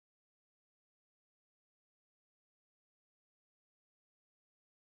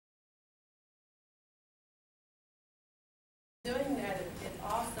Doing that, it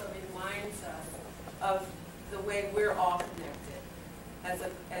also reminds us of the way we're all connected as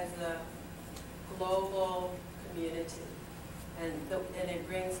a global community, and it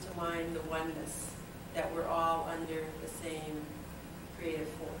brings to mind the oneness that we're all under the same creative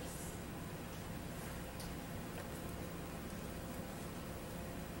force.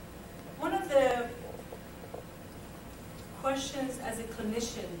 One of the questions as a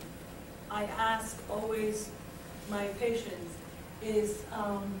clinician I ask always my patients is,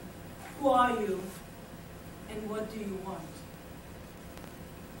 who are you and what do you want?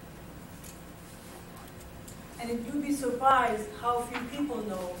 And you'd be surprised how few people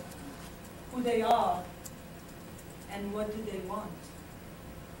know who they are and what do they want.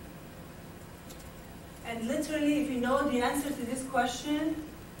 And literally, if you know the answer to this question,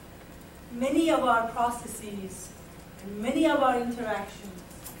 many of our processes and many of our interactions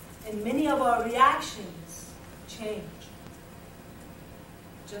and many of our reactions change.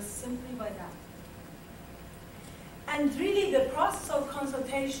 Just simply by that. And really the process of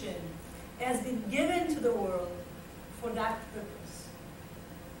consultation has been given to the world for that purpose.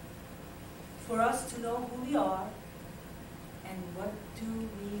 For us to know who we are and what do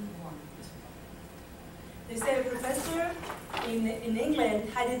we want. They say a professor in England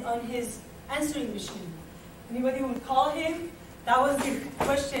had it on his answering machine. Anybody would call him, that was the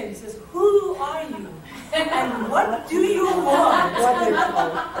question. He says, who are you? And what do you want?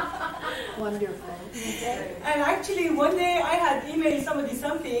 Wonderful. Wonderful. Okay. And actually, one day I had emailed somebody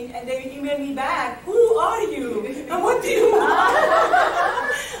something, and they emailed me back, who are you? And what do you want?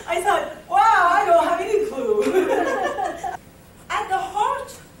 I thought, wow, I don't have any clue. At the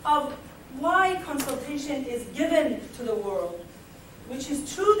heart of why consultation is given to the world, which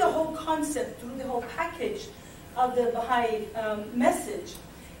is through the whole concept, through the whole package of the Baha'i message,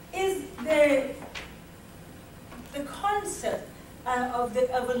 is the concept of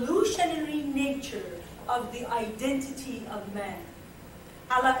the evolutionary nature of the identity of man.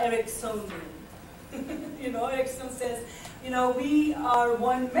 A la Ericksonian. Erickson says, we are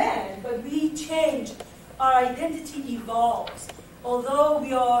one man, but we change. Our identity evolves. Although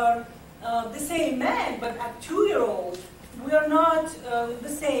we are the same man, but at 2-year-old, we are not the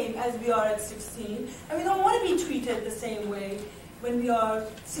same as we are at 16, and we don't want to be treated the same way when we are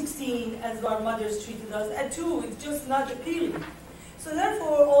 16 as our mothers treated us at 2. It's just not appealing. So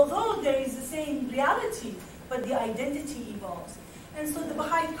therefore, although there is the same reality, but the identity evolves. And so the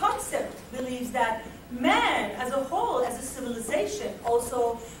Baha'i concept believes that man as a whole, as a civilization,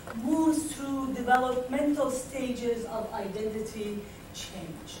 also moves through developmental stages of identity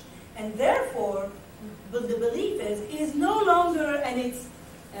change. And therefore, the belief is, it is no longer in its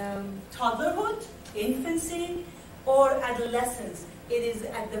toddlerhood, infancy, or adolescence. It is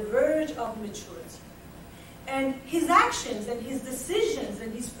at the verge of maturity. And his actions and his decisions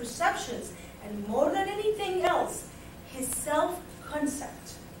and his perceptions, and more than anything else, his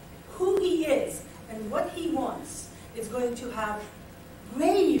self-concept, who he is and what he wants, is going to have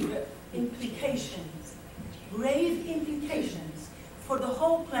grave implications for the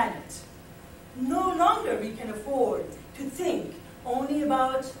whole planet. No longer we can afford to think only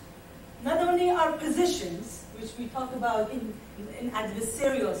about not only our positions, which we talk about in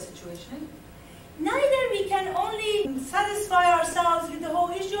adversarial situation, neither we can only satisfy ourselves with the whole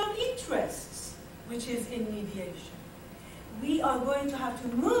issue of interests, which is in mediation. We are going to have to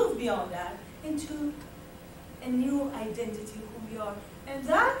move beyond that into a new identity, who we are. And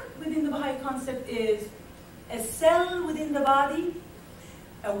that, within the Baha'i concept, is a cell within the body,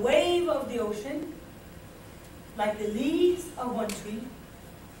 a wave of the ocean, like the leaves of one tree,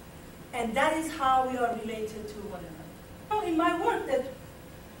 and that is how we are related to one another. In my work, that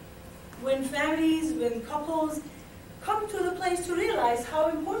when families, when couples come to the place to realize how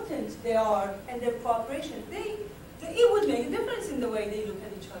important they are and their cooperation, it would make a difference in the way they look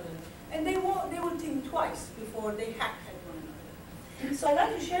at each other, and they would think twice before they hack at one another. So I'd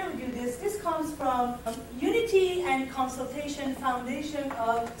like to share with you this. This comes from Unity and Consultation Foundation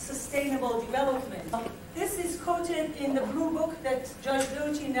of Sustainable Development. This is quoted in the Blue Book that Judge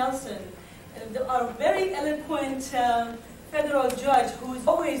Dorothy Nelson, our very eloquent federal judge, who is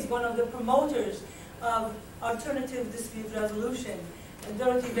always one of the promoters of alternative dispute resolution. And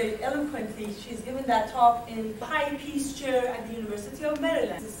Dorothy, very eloquently, she's given that talk in High Peace Chair at the University of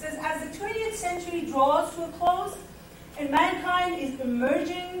Maryland. It says, as the 20th century draws to a close, and mankind is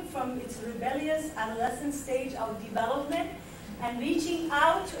emerging from its rebellious adolescent stage of development and reaching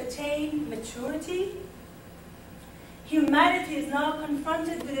out to attain maturity, humanity is now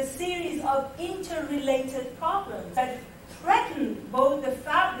confronted with a series of interrelated problems that threaten both the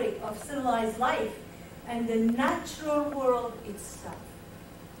fabric of civilized life and the natural world itself.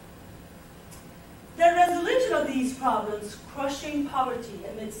 The resolution of these problems, crushing poverty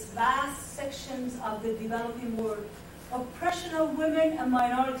amidst vast sections of the developing world, oppression of women and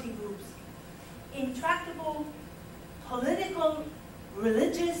minority groups, intractable political,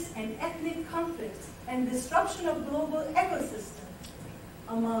 religious, and ethnic conflicts, and disruption of global ecosystems,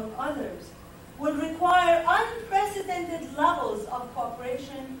 among others, will require unprecedented levels of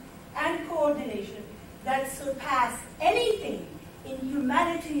cooperation and coordination that surpass anything in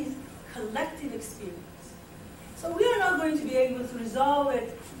humanity's collective experience. So we are not going to be able to resolve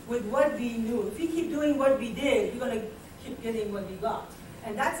it with what we knew. If we keep doing what we did, we're going to keep getting what we got.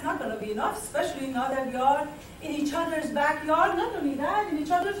 And that's not going to be enough, especially now that we are in each other's backyard, not only that, in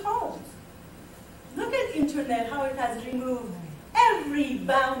each other's homes. Look at internet, how it has removed every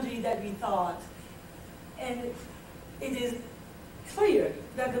boundary that we thought. And it is clear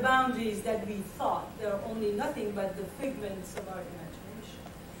that the boundaries that we thought, they're only nothing but the figments of our imagination.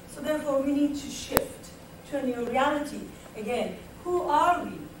 So therefore, we need to shift to a new reality. Again, who are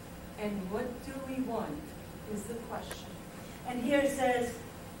we? And what do we want is the question. And here it says,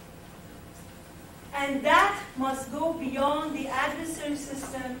 and that must go beyond the adversary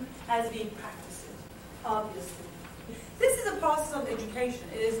system as we practice it, obviously. This is a process of education.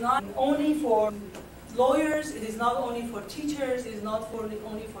 It is not only for lawyers, it is not only for teachers, it is not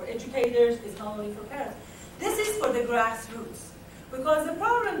only for educators, it's not only for parents. This is for the grassroots. Because the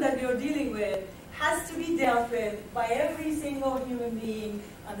problem that you're dealing with has to be dealt with by every single human being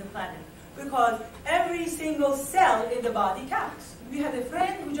on the planet. Because every single cell in the body counts. We had a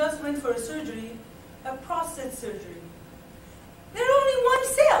friend who just went for a surgery, a prostate surgery. There's only one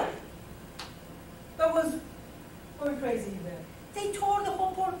cell that was going crazy there. They tore the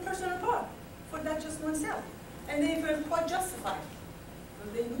whole person apart for that just one cell. And they were quite justified.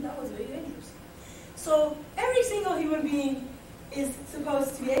 But they knew that was very dangerous. So every single human being is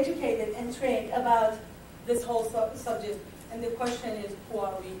supposed to be educated and trained about this whole subject. And the question is, who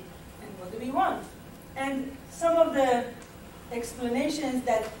are we and what do we want? And some of the explanations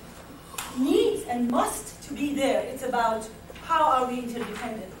that needs and must to be there, it's about how are we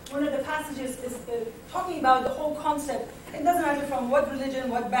interdependent. One of the passages is talking about the whole concept. It doesn't matter from what religion,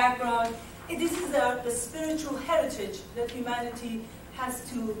 what background. This is the spiritual heritage that humanity has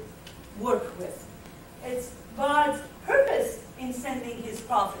to work with. It's God's purpose in sending his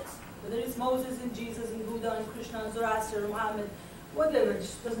prophets, whether it's Moses and Jesus and Buddha and Krishna and Zoroaster, Muhammad, whatever, it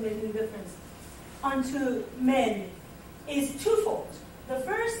just doesn't make any difference, unto men is twofold. The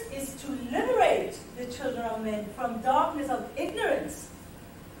first is to liberate the children of men from darkness of ignorance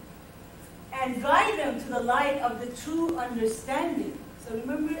and guide them to the light of the true understanding. So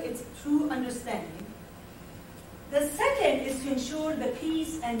remember, it's true understanding. The second is to ensure the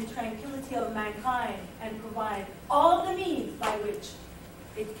peace and tranquility of mankind and provide all the means by which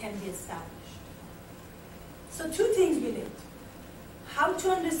it can be established. So two things we need. How to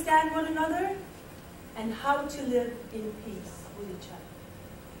understand one another and how to live in peace with each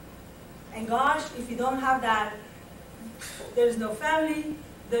other. And gosh, if you don't have that, there's no family,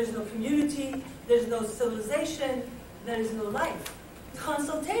 there's no community, there's no civilization, there is no life.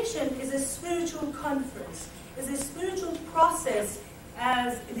 Consultation is a spiritual conference. It's a spiritual process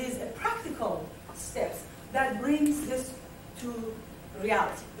as it is a practical steps that brings this to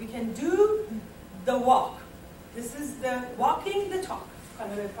reality. We can do the walk. This is the walking the talk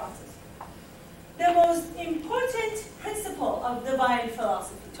kind of a process. The most important principle of divine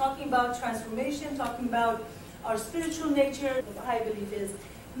philosophy, talking about transformation, talking about our spiritual nature, the Baha'i belief is,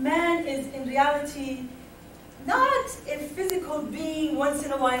 man is in reality not a physical being once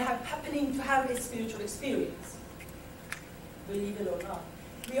in a while happening to have a spiritual experience. Believe it or not.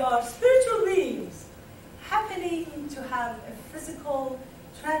 We are spiritual beings happening to have a physical,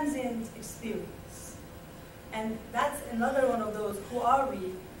 transient experience. And that's another one of those, who are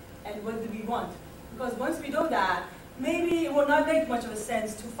we and what do we want? Because once we know that, maybe it will not make much of a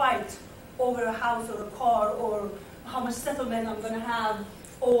sense to fight over a house or a car or how much settlement I'm going to have,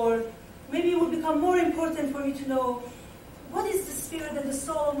 or maybe it will become more important for me to know what is the spirit and the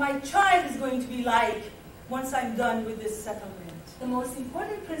soul of my child is going to be like once I'm done with this settlement. The most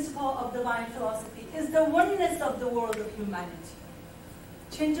important principle of divine philosophy is the oneness of the world of humanity.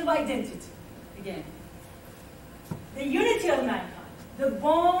 Change of identity, again. The unity of mankind, the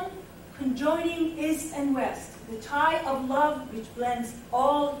bond conjoining east and west, the tie of love which blends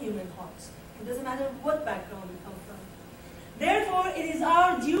all human hearts. It doesn't matter what background we come from. Therefore, it is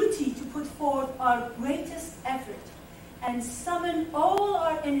our duty to put forth our greatest effort and summon all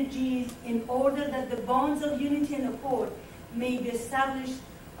our energies in order that the bonds of unity and accord may be established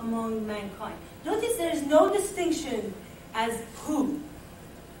among mankind. Notice there is no distinction as who.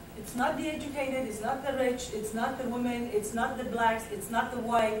 It's not the educated, it's not the rich, it's not the women, it's not the blacks, it's not the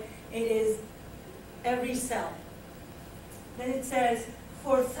white, it is every cell. Then it says,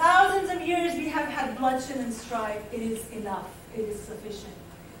 for thousands of years we have had bloodshed and strife. It is enough, it is sufficient.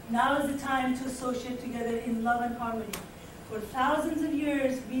 Now is the time to associate together in love and harmony. For thousands of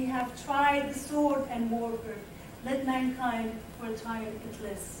years we have tried the sword and warfare. Let mankind for a time at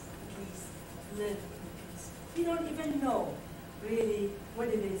least live in peace. We don't even know really what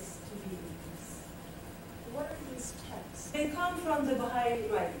it is to be in peace. What are these texts? They come from the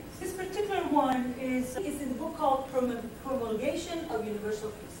Bahai writings. This particular one is in the book called Promulgation of Universal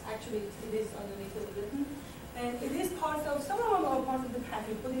Peace. Actually, it is underneath of the written. And it is part of, some of them are part of the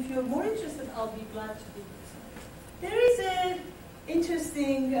package, but if you're more interested, I'll be glad to do this. There is an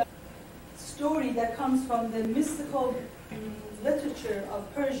interesting story that comes from the mystical literature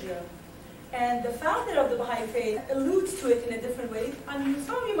of Persia. And the founder of the Bahai Faith alludes to it in a different way. And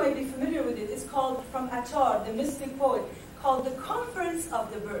some of you might be familiar with it. It's called, from Attar, the mystic poet, called the Conference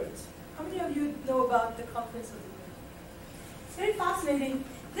of the Birds. How many of you know about the Conference of the Birds? It's very fascinating.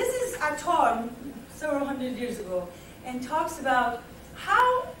 This is Attar, several hundred years ago, and talks about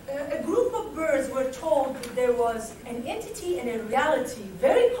how a group of birds were told that there was an entity and a reality,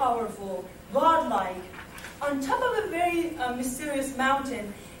 very powerful, godlike, on top of a very mysterious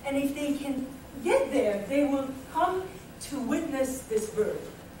mountain. And if they can get there, they will come to witness this bird.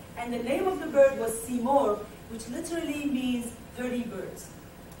 And the name of the bird was Simor, which literally means 30 birds.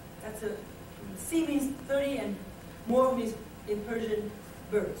 That's a, Si means 30 and Mor means in Persian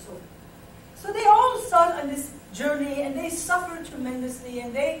bird. So they all start on this journey and they suffer tremendously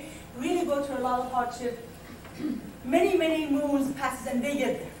and they really go through a lot of hardship. Many, many moons passes and they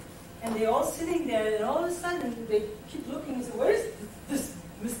get there. And they're all sitting there and all of a sudden they keep looking and say, where is this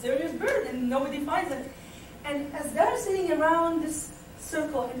mysterious bird? And nobody finds it. And as they're sitting around this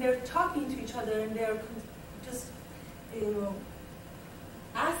circle and they're talking to each other and they're just,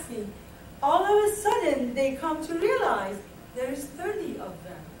 asking, all of a sudden they come to realize there's 30 of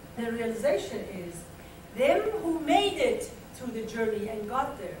them. The realization is, them who made it through the journey and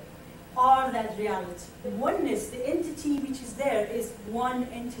got there are that reality. The oneness, the entity which is there is one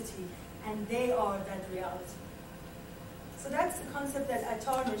entity, and they are that reality. So that's the concept that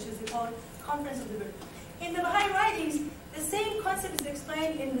Attar mentions. They call it Conference of the Bird. In the Bahai writings, the same concept is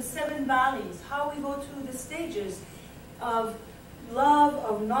explained in the 7 valleys, how we go through the stages of love,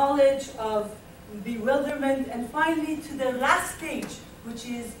 of knowledge, of bewilderment, and finally to the last stage, which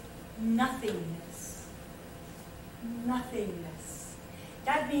is nothingness. Nothingness.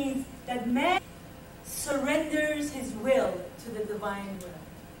 That means that man surrenders his will to the divine will.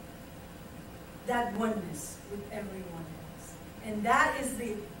 That oneness with everyone else. And that is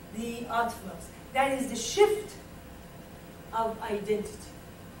the utmost. That is the shift of identity.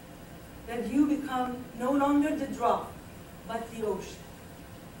 That you become no longer the drop, but the ocean.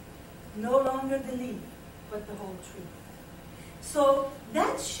 No longer the leaf, but the whole tree. So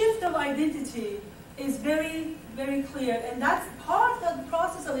that shift of identity is very, very clear, and that's part of the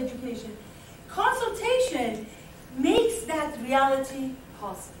process of education. Consultation makes that reality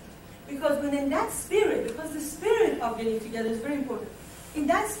possible. Because when in that spirit, because the spirit of getting together is very important. In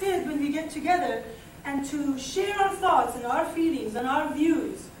that spirit, when we get together and to share our thoughts and our feelings and our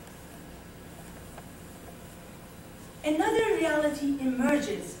views, another reality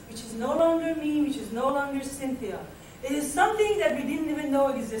emerges, which is no longer me, which is no longer Cynthia. It is something that we didn't even know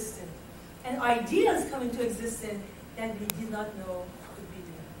existed. And ideas come into existence that we did not know could be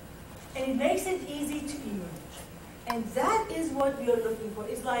there. And it makes it easy to emerge. And that is what we are looking for.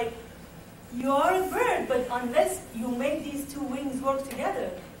 It's like, you are a bird, but unless you make these two wings work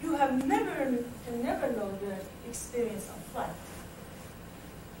together, you have never know the experience of flight.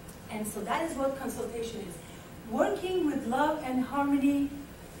 And so that is what consultation is. Working with love and harmony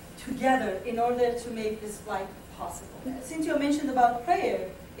together in order to make this flight possible. Cynthia mentioned about prayer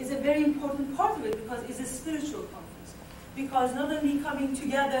is a very important part of it because it's a spiritual conference. Because not only coming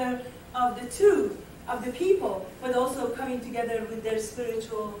together of the two, of the people, but also coming together with their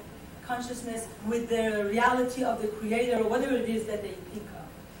spiritual consciousness, with the reality of the Creator, or whatever it is that they think of.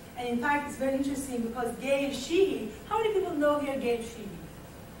 And in fact, it's very interesting because Gail Sheehy, how many people know here Gail Sheehy?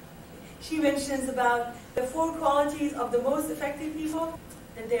 She mentions about the 4 qualities of the most effective people,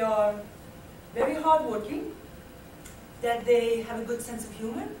 that they are very hardworking, that they have a good sense of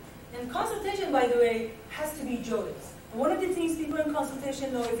humor. And consultation, by the way, has to be joyous. And one of the things people in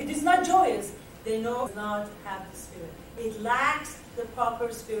consultation know, if it is not joyous, they know it does not have the spirit. It lacks the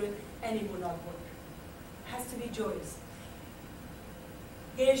proper spirit and it will not work. It has to be joyous.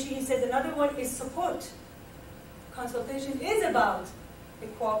 Here he says another one is support. Consultation is about a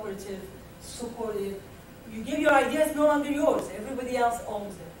cooperative, supportive. You give your ideas, no longer yours. Everybody else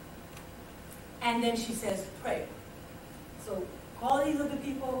owns them. And then she says pray. So qualities of the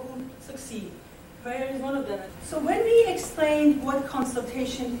people who succeed. Prayer is one of them. So when we explain what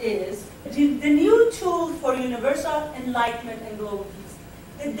consultation is, the new tool for universal enlightenment and global peace,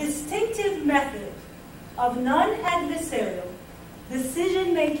 the distinctive method of non-adversarial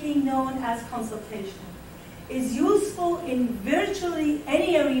decision-making known as consultation is useful in virtually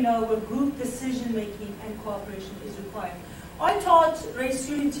any arena where group decision-making and cooperation is required. I taught race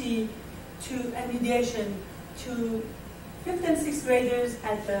unity and mediation to 5th and 6th graders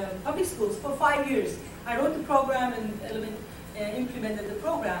at the public schools for 5 years. I wrote the program and implemented the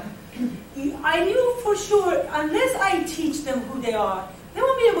program. I knew for sure, unless I teach them who they are, they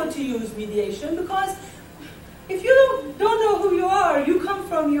won't be able to use mediation, because if you don't know who you are, you come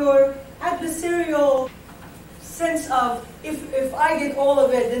from your adversarial sense of, if I get all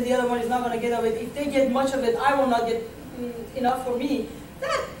of it, then the other one is not going to get of it. If they get much of it, I will not get enough for me.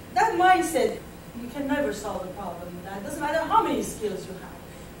 That mindset, you can never solve a problem. It doesn't matter how many skills you have.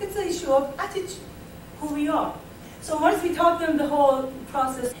 It's an issue of attitude, who we are. So once we taught them the whole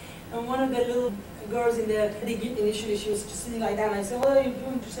process, and one of the little girls in there, initially she was just sitting like that, and I said, what are you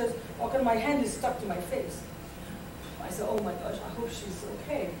doing? She says, okay, my hand is stuck to my face. I said, oh my gosh, I hope she's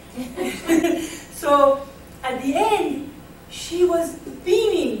okay. So at the end, she was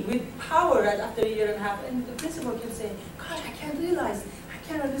beaming with power after a year and a half, and the principal kept saying, God, I can't realize, I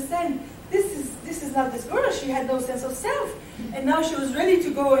can't understand. This is not this girl. She had no sense of self. And now she was ready to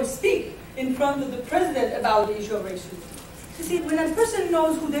go and speak in front of the president about the issue of racism. You see, when a person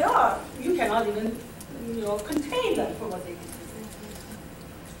knows who they are, you cannot even, contain them for what they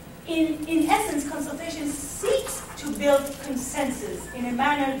can. In essence, consultation seeks to build consensus in a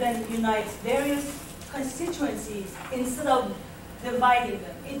manner that unites various constituencies instead of dividing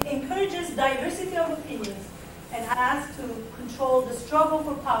them. It encourages diversity of opinions and asks to control the struggle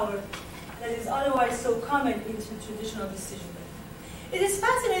for power that is otherwise so common in traditional decision-making. It is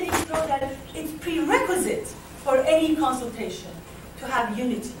fascinating to know that it's prerequisite for any consultation to have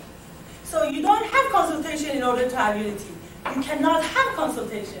unity. So you don't have consultation in order to have unity. You cannot have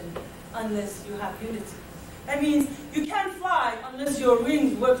consultation unless you have unity. That means you can't fly unless your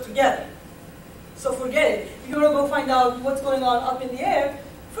wings work together. So forget it. If you want to go find out what's going on up in the air,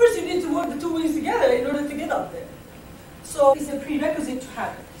 first you need to work the two wings together in order to get up there. So it's a prerequisite to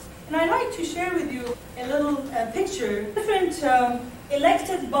have it. And I'd like to share with you a little picture. Different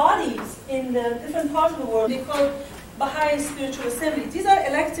elected bodies in the different parts of the world, they call Bahai Spiritual Assembly. These are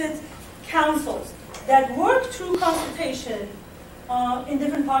elected councils that work through consultation in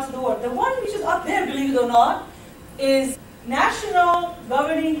different parts of the world. The one which is up there, believe it or not, is National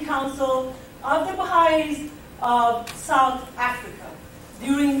Governing Council of the Baha'is of South Africa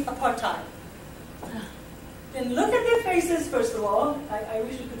during apartheid. Then look at their faces, first of all. I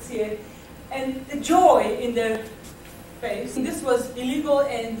wish you could see it. And the joy in their face. This was illegal,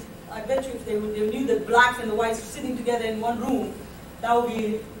 and I bet you if they knew that blacks and the whites were sitting together in one room, that would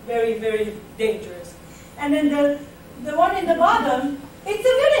be very, very dangerous. And then the one in the bottom, it's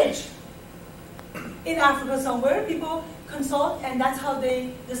a village. In Africa somewhere, people consult, and that's how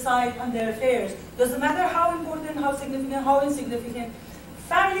they decide on their affairs. Doesn't matter how important, how significant, how insignificant.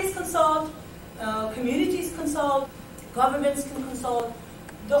 Families consult. Communities consult, governments can consult.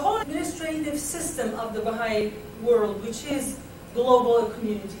 The whole administrative system of the Baha'i world, which is global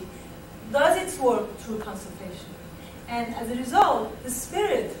community, does its work through consultation. And as a result, the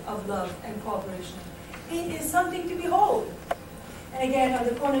spirit of love and cooperation, it is something to behold. And again, on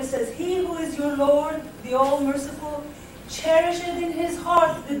the corner it says, he who is your Lord, the all-merciful, cherishes in his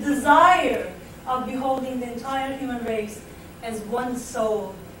heart the desire of beholding the entire human race as one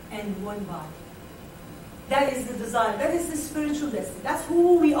soul and one body. That is the desire. That is the spiritual destiny. That's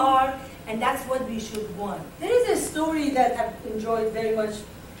who we are, and that's what we should want. There is a story that I've enjoyed very much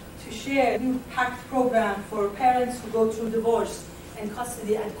to share. A new packed program for parents who go through divorce and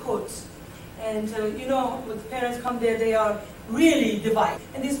custody at courts. And when the parents come there, they are really divided.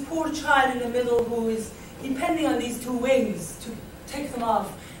 And this poor child in the middle who is depending on these two wings to take them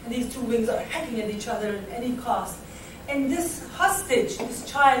off. And these two wings are hacking at each other at any cost. And this hostage, this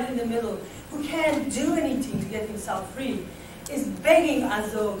child in the middle, who can't do anything to get himself free, is begging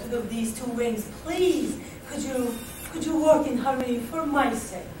as though to these two wings, please, could you work in harmony for my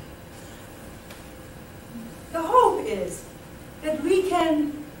sake? The hope is that we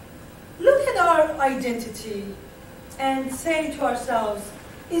can look at our identity and say to ourselves,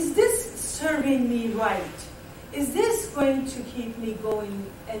 is this serving me right? is this going to keep me going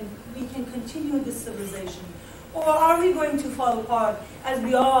and we can continue this civilization? Or are we going to fall apart as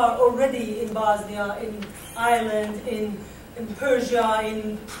we are already in Bosnia, in Ireland, in Persia,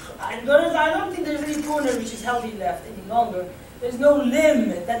 I don't think there's any corner which is healthy left any longer. There's no limb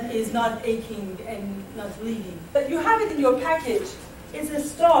that is not aching and not bleeding. But you have it in your package. It's a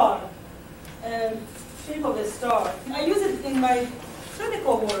star, shape of a star. I use it in my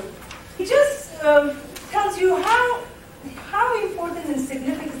clinical work. It just tells you how important and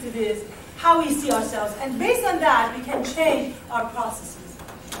significant it is, how we see ourselves. And based on that, we can change our processes.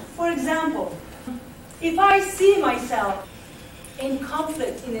 For example, if I see myself in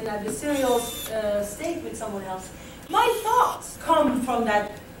conflict, in an adversarial state with someone else, my thoughts come from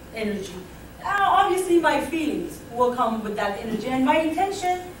that energy. Obviously, my feelings will come with that energy, and my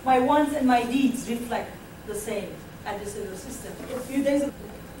intention, my wants, and my needs reflect the same adversarial system. A few days ago,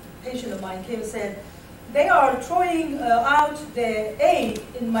 a patient of mine came and said, they are throwing out the aid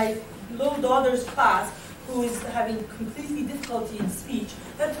in my little daughter's class, who is having completely difficulty in speech.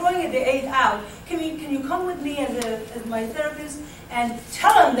 They're throwing the aid out. Can you come with me as my therapist and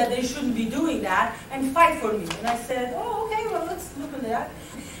tell them that they shouldn't be doing that and fight for me? And I said, oh, okay, well, let's look at that.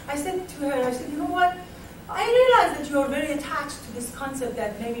 I said to her, you know what? I realize that you are very attached to this concept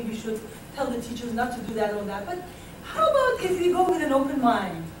that maybe we should tell the teachers not to do that or that, but how about if we go with an open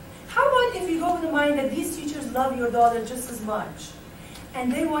mind? How about if we go with the mind that these teachers love your daughter just as much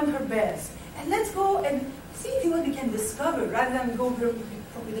and they want her best? And let's go and see what we can discover rather than go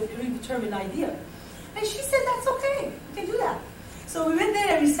with a predetermined idea. And she said, that's okay, we can do that. So we went there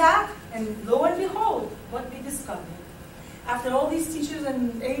and we sat, and lo and behold, what we discovered. After all these teachers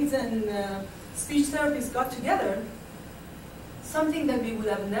and aides and speech therapists got together, something that we would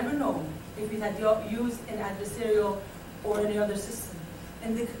have never known if we had used an adversarial or any other system.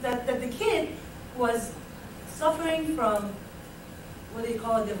 And that the kid was suffering from what they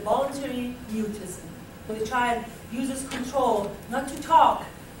call the voluntary mutism. The child uses control not to talk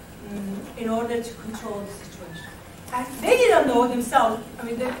in order to control the situation. And they didn't know themselves. I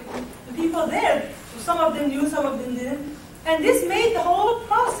mean, the people there, some of them knew, some of them didn't. And this made the whole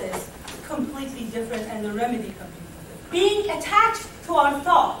process completely different and the remedy completely different. Being attached to our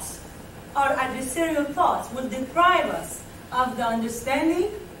thoughts, our adversarial thoughts, will deprive us of the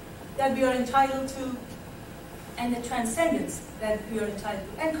understanding that we are entitled to and the transcendence that we are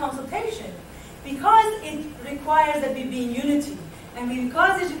entitled to, and consultation, because it requires that we be in unity, and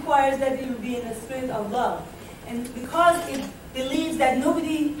because it requires that we be in a spirit of love, and because it believes that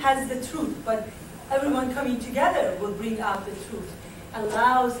nobody has the truth, but everyone coming together will bring out the truth,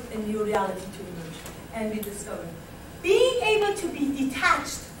 allows a new reality to emerge and be discovered. Being able to be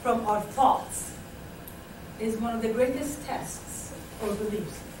detached from our thoughts is one of the greatest tests or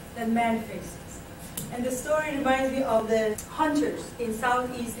beliefs that man faces. And the story reminds me of the hunters in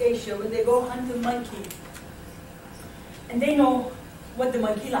Southeast Asia when they go hunt a monkey. And they know what the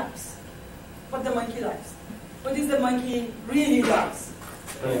monkey likes. What the monkey likes. What is the monkey really loves?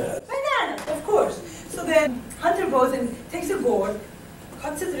 Banana, of course. So the hunter goes and takes a gourd,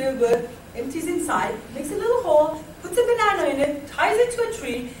 cuts it real good, empties inside, makes a little hole, puts a banana in it, ties it to a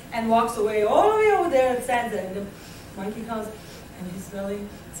tree, and walks away all the way over there and stands there. And the monkey comes and he's smelling.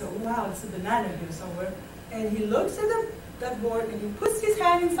 So, wow, it's a banana here somewhere. And he looks at that gourd and he puts his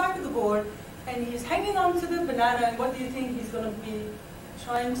hand inside of the gourd and he's hanging on to the banana. And what do you think he's going to be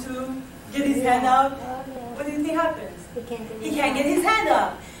trying to get his hand out? What do you think happens? He can't get his hand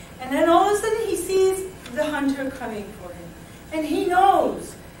out. And then all of a sudden he sees the hunter coming for him. And he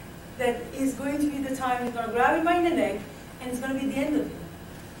knows that it's going to be the time he's going to grab him by the neck and it's going to be the end of him.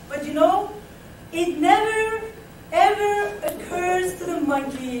 But you know, it never ever occurs to the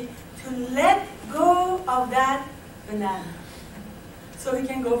monkey to let go of that banana so he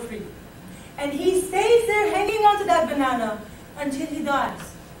can go free. And he stays there hanging on to that banana until he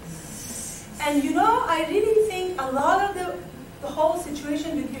dies. And you know, I really think a lot of the whole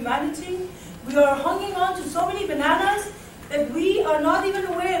situation with humanity, we are hanging on to so many bananas that we are not even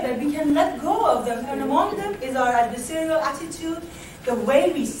aware that we can let go of them. And among them is our adversarial attitude, the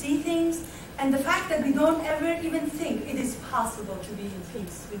way we see things, and the fact that we don't ever even think it is possible to be in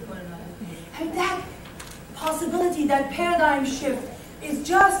peace with one another. And that possibility, that paradigm shift is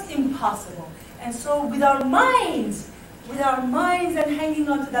just impossible. And so with our minds and hanging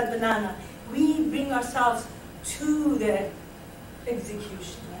on to that banana, we bring ourselves to the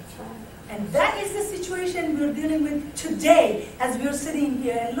execution. That's right. And that is the situation we're dealing with today as we're sitting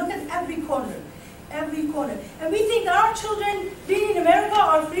here. And look at every corner. Every corner. And we think that our children being in America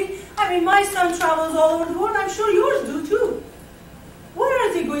are free. I mean, my son travels all over the world. I'm sure yours do too. Where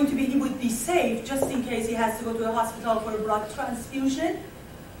is he going to be, he would be safe just in case he has to go to the hospital for a blood transfusion?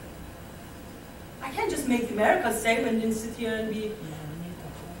 I can't just make America safe and then sit here and be...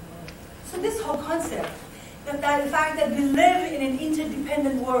 So this whole concept, the fact that we live in an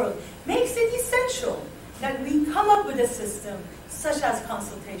interdependent world, makes it essential that we come up with a system such as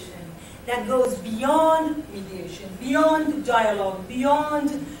consultation that goes beyond mediation, beyond dialogue,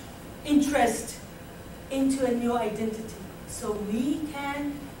 beyond interest, into a new identity. So we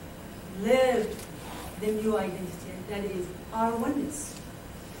can live the new identity, and that is our oneness.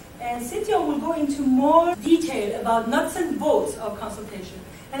 And Cynthia will go into more detail about nuts and bolts of consultation.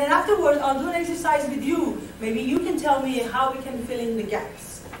 And then afterwards, I'll do an exercise with you. Maybe you can tell me how we can fill in the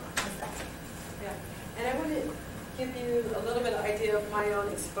gaps. Yeah, and I want to give you a little bit of idea of my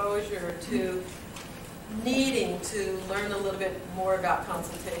own exposure to needing to learn a little bit more about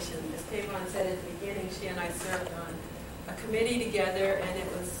consultation. As Keyvan said at the beginning, she and I served on a committee together, and it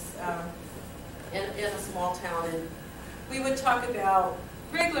was in a small town, and we would talk about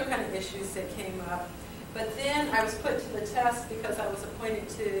regular kind of issues that came up. But then I was put to the test because I was appointed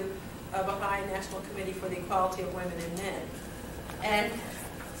to a Bahai National Committee for the Equality of Women and Men, and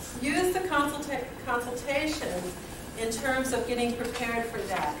used the consultation in terms of getting prepared for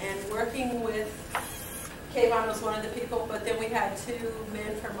that and working with. Keyvan was one of the people, but then we had two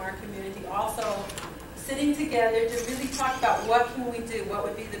men from our community also sitting together to really talk about what can we do, what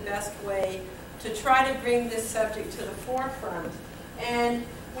would be the best way to try to bring this subject to the forefront. And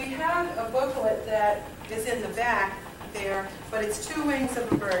we have a booklet that is in the back there, but it's two wings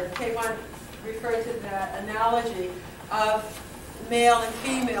of a bird. Keyvan referred to that analogy of male and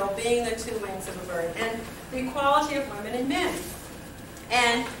female being the two wings of a bird, and the equality of women and men.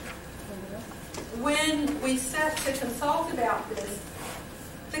 And when we set to consult about this,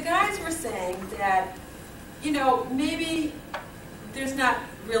 the guys were saying that, you know, maybe there's not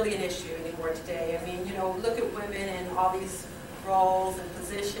really an issue anymore today. I mean, you know, look at women in all these roles and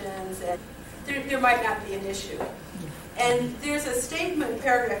positions, and there might not be an issue. And there's a statement,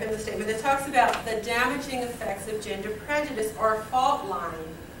 paragraph in the statement that talks about the damaging effects of gender prejudice or fault line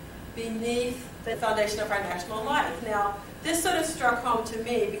beneath the foundation of our national life. Now, this sort of struck home to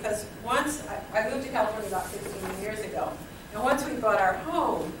me because once I moved to California about 15 years ago, and once we bought our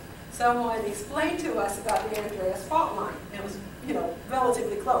home, someone explained to us about the Andreas fault line. It was, you know,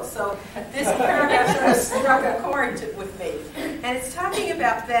 relatively close. So this paragraph sort of struck a chord with me. And it's talking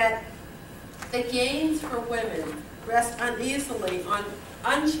about that the gains for women rest uneasily on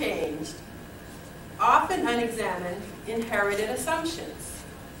unchanged, often unexamined, inherited assumptions.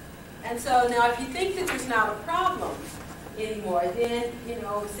 And so now if you think that there's not a problem anymore, then, you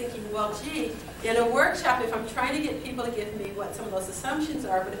know, I was thinking, well, gee, in a workshop, if I'm trying to get people to give me what some of those assumptions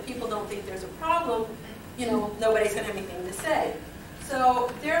are, but if people don't think there's a problem, you know, nobody's going to have anything to say.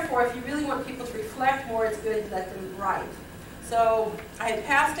 So therefore, if you really want people to reflect more, it's good to let them write. So I had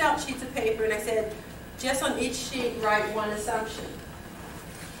passed out sheets of paper, and I said, just on each sheet, write one assumption.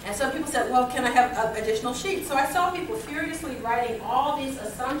 And some people said, well, can I have additional sheets? So I saw people furiously writing all these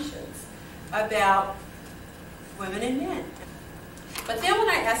assumptions about women and men. But then when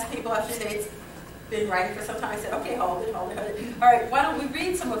I asked people after they'd been writing for some time, I said, okay, hold it. All right, why don't we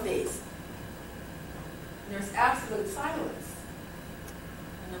read some of these? And there's absolute silence.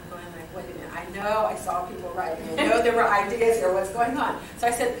 And I'm going like, wait a minute, I know I saw people writing. I know there were ideas here, what's going on? So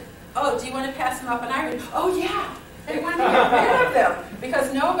I said, oh, do you want to pass them up? And I read, oh yeah, they wanted to get rid of them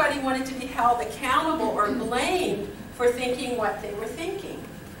because nobody wanted to be held accountable or blamed for thinking what they were thinking.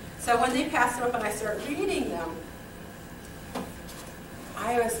 So when they passed them up and I started reading them,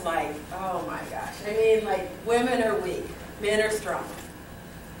 I was like, oh my gosh. I mean, like, women are weak, men are strong.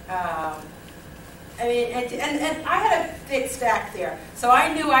 I mean, and I had a thick stack there. So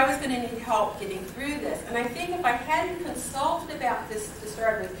I knew I was going to need help getting through this. And I think if I hadn't consulted about this to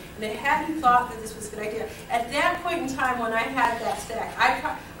start with, and I hadn't thought that this was a good idea, at that point in time when I had that stack,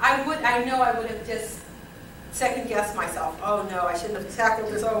 I know I would have just second-guessed myself. Oh no, I shouldn't have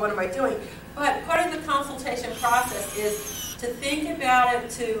tackled this. Oh, what am I doing? But part of the consultation process is to think about it,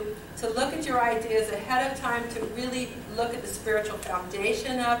 to look at your ideas ahead of time, to really look at the spiritual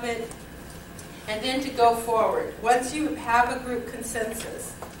foundation of it, and then to go forward. Once you have a group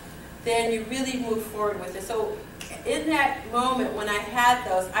consensus, then you really move forward with it. So in that moment when I had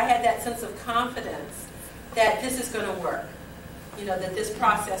those, I had that sense of confidence that this is going to work, you know, that this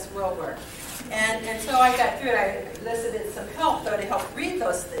process will work. And so I got through it. I elicited some help, though, to help read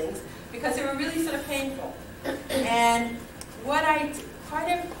those things because they were really sort of painful. And what part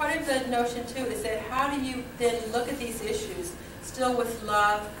of the notion, too, is that how do you then look at these issues still with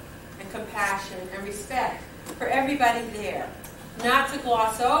love and compassion and respect for everybody there? not to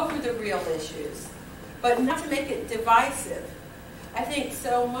gloss over the real issues, but not to make it divisive. I think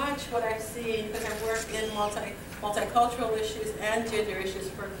so much what I've seen, because I've worked in multicultural issues and gender issues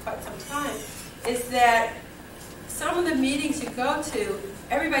for quite some time, is that some of the meetings you go to,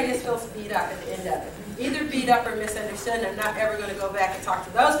 everybody just feels beat up at the end of it. Either beat up or misunderstood, and I'm not ever going to go back and talk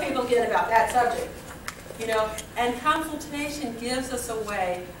to those people again about that subject. You know, and consultation gives us a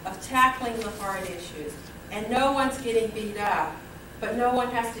way of tackling the hard issues. And no one's getting beat up, but no one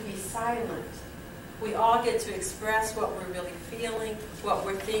has to be silent. We all get to express what we're really feeling, what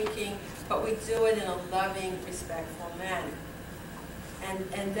we're thinking, but we do it in a loving, respectful manner.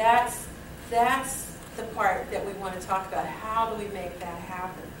 And that's the part that we want to talk about. How do we make that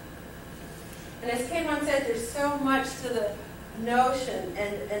happen? And as Keyvan said, there's so much to the notion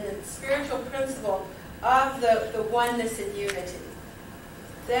and the spiritual principle of the oneness and unity.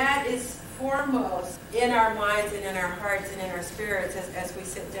 That is foremost in our minds and in our hearts and in our spirits as we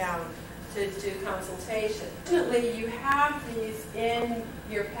sit down to do consultation. Fortunately, you have these in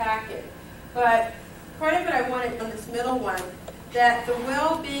your packet, but part of it I wanted on this middle one, that the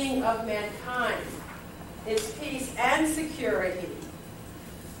well-being of mankind, its peace and security,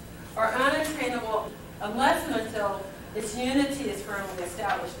 are unattainable unless and until its unity is firmly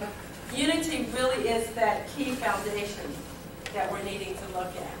established. Unity really is that key foundation that we're needing to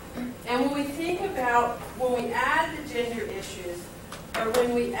look at. And when we think about, when we add the gender issues, or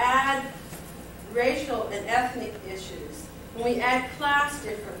when we add racial and ethnic issues, when we add class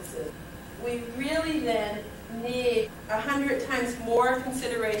differences, we really then need 100 times more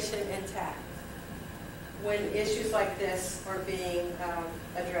consideration and tact when issues like this are being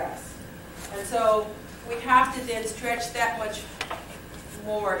addressed. And so we have to then stretch that much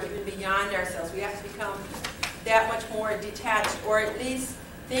more, even beyond ourselves. We have to become that much more detached, or at least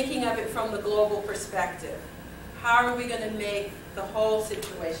thinking of it from the global perspective. How are we going to make the whole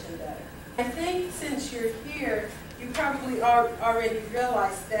situation better? I think since you're here, you probably already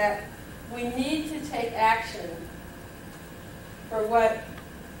realized that we need to take action for what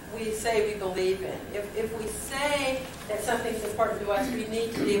we say we believe in. If we say that something's important to us, we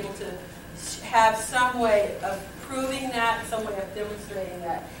need to be able to have some way of proving that, some way of demonstrating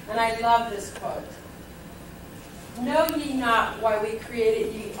that. And I love this quote. Know ye not why we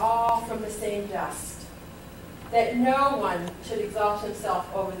created ye all from the same dust, that no one should exalt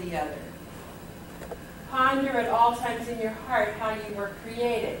himself over the other. Ponder at all times in your heart how you were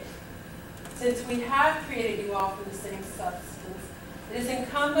created. Since we have created you all from the same substance, it is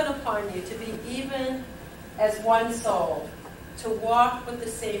incumbent upon you to be even as one soul, to walk with the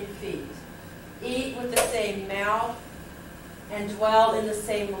same feet, eat with the same mouth, and dwell in the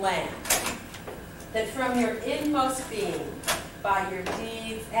same land. That from your inmost being, by your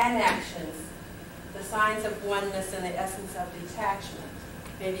deeds and actions, the signs of oneness and the essence of detachment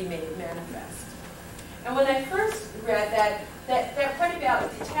may be made manifest. And when I first read that part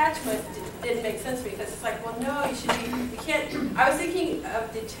about detachment didn't make sense to me, because it's like, well, no, you can't. I was thinking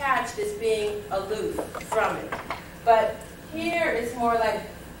of detached as being aloof from it. But here it's more like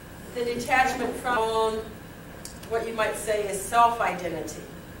the detachment from what you might say is self-identity,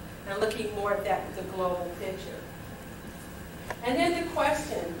 and looking more at the global picture. And then the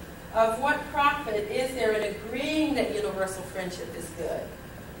question of what profit is there in agreeing that universal friendship is good,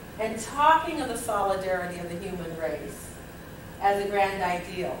 and talking of the solidarity of the human race as a grand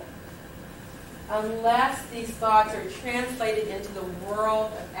ideal, unless these thoughts are translated into the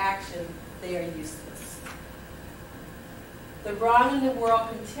world of action, they are useless. The wrong in the world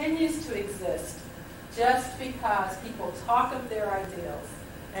continues to exist just because people talk of their ideals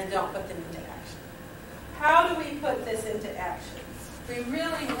and don't put them into action. How do we put this into action? We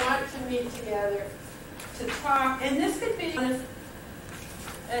really want to meet together to talk, and this could be an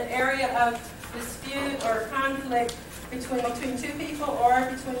area of dispute or conflict between two people or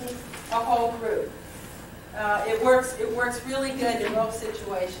between a whole group. It works really good in both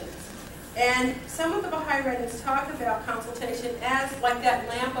situations. And some of the Baha'i writings talk about consultation as like that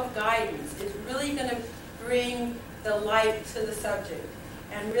lamp of guidance. It's really going to bring the light to the subject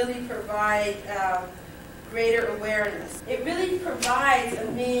and really provide greater awareness. It really provides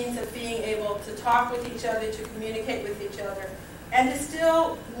a means of being able to talk with each other, to communicate with each other, and to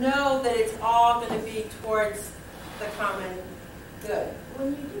still know that it's all going to be towards the common good.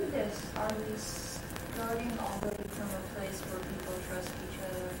 When you do this, are you starting already from a place where people trust each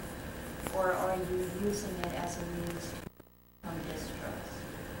other, or are you using it as a means to become distrust?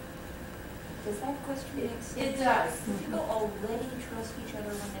 Does that question make sense? It does. Do people already trust each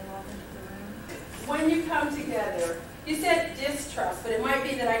other when they walk into the room? When you come together, You said distrust, but it might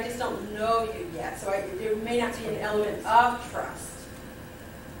be that I just don't know you yet, so there may not be an element of trust,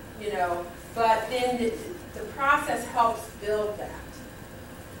 you know. But then the process helps build that.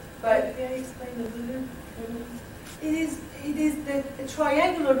 But may I explain a little? It is the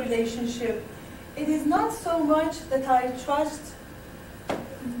triangular relationship. It is not so much that I trust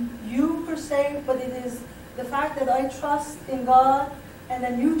you per se, but it is the fact that I trust in God, and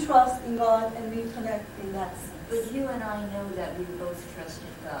then you trust in God, and we connect in that sense. But you and I know that we both trust in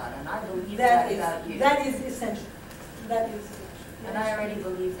God, and I believe that about you. That is essential. That is essential. And I already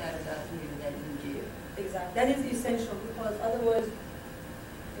believe that about you, that you do. Exactly. That is essential, because otherwise it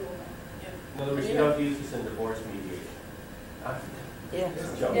will not. In other words, you don't use this in divorce mediation. Yes.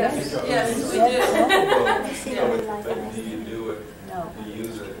 Yes, we do. But do you do it, No. do you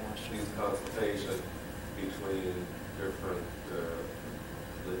use it in consultation between different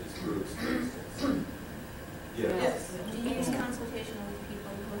religious groups, for instance? Yes. Do you use consultation with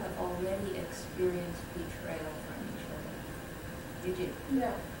people who have already experienced betrayal from each other? You do?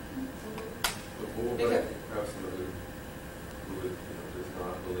 Yeah. But what about perhaps somebody who would, does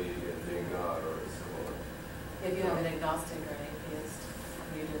not believe in being God or similar? If you have an agnostic or an atheist,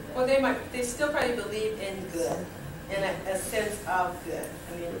 you did that. Well, they still probably believe in good, in a sense of good. I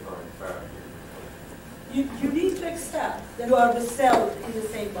mean, Define fact. You need to accept that you are the cells in the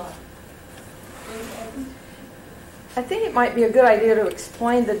same body. I think it might be a good idea to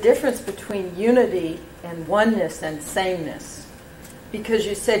explain the difference between unity and oneness and sameness. Because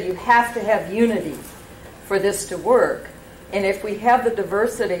you said you have to have unity for this to work. And if we have the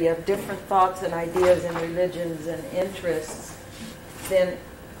diversity of different thoughts and ideas and religions and interests, then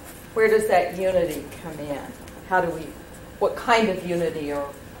where does that unity come in? What kind of unity or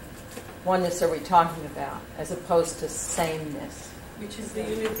oneness are we talking about as opposed to sameness? Which is the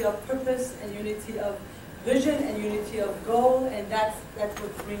unity of purpose and unity of vision and unity of goal, and that's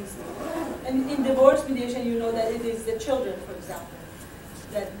what brings them. And in divorce mediation, you know that it is the children, for example,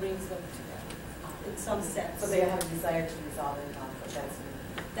 that brings them together in some sense. So they have a desire to resolve their conflict.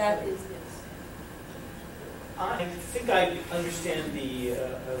 That is it. I think I understand the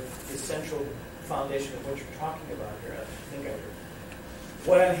central foundation of what you're talking about here. I think I do.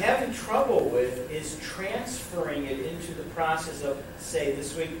 What I'm having trouble with is transferring it into the process of, say,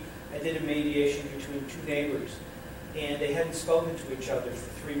 this week I did a mediation between two neighbors, and they hadn't spoken to each other for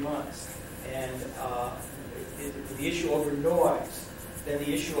 3 months. And the issue over noise, then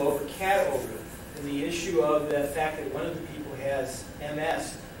the issue over cat odor, and the issue of the fact that one of the people has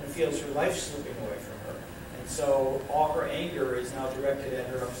MS and feels her life slipping away from her. And so all her anger is now directed at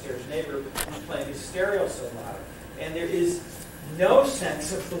her upstairs neighbor who's playing his stereo so loud. And there is no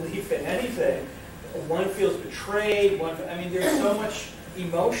sense of belief in anything. One feels betrayed. There's so much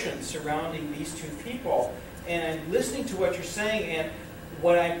emotion surrounding these two people. And I'm listening to what you're saying, and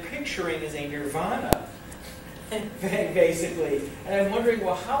what I'm picturing is a nirvana, basically. And I'm wondering,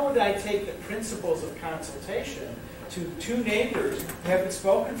 well, how would I take the principles of consultation to two neighbors who haven't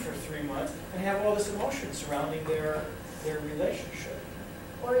spoken for 3 months and have all this emotion surrounding their relationship?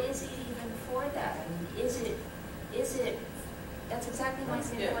 Or is it even for that? I mean, is it, that's exactly my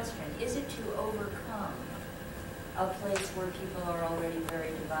same question. Is it to overcome a place where people are already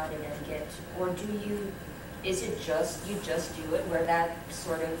very divided and or is it just, you just do it where that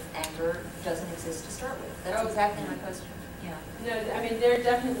sort of anger doesn't exist to start with? That's exactly my question. Yeah. no, I mean, there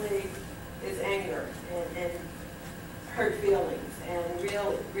definitely is anger and hurt feelings and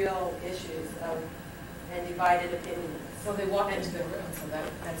real issues and divided opinions. So they walk into the room, so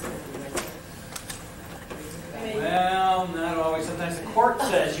that's what we went to. Well, not always. Sometimes the court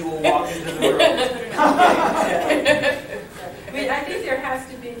says you will walk into the room. I mean, I think there has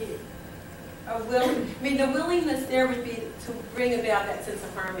to be the willingness there would be to bring about that sense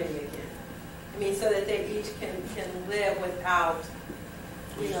of harmony again. I mean, so that they each can live without,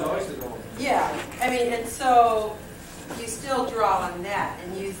 Which is always the goal. Yeah, I mean, and so you still draw on that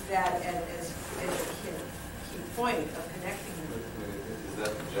and use that as a key point of connecting them. Is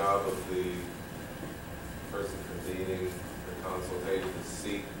that the job of the person convening the consultation to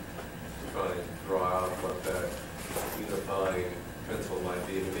seek to try and draw out what that unifying principle might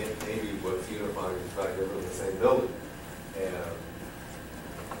be? Maybe what's unifying is the fact that they're in the same building and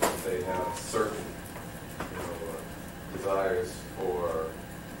they have certain desires for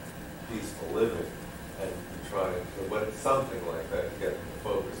peaceful living, and try something like that to get them to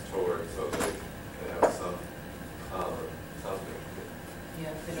focus towards so they can have some common something.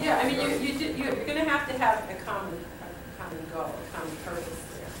 Yeah, I mean, you're going to have a common goal, a common purpose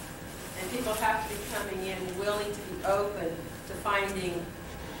there. And people have to be coming in willing to be open to finding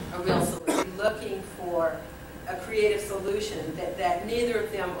a real solution, looking for a creative solution that neither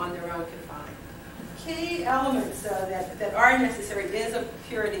of them on their own can find. Key elements that are necessary is a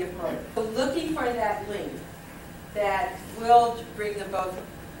purity of motive. So looking for that link that will bring them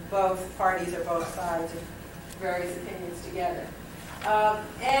both parties or both sides of various opinions together.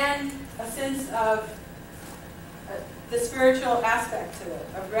 And a sense of the spiritual aspect to it,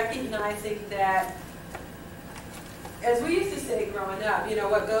 of recognizing that, as we used to say growing up,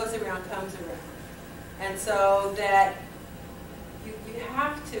 what goes around comes around. And so that you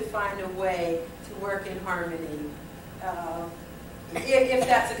have to find a way to work in harmony if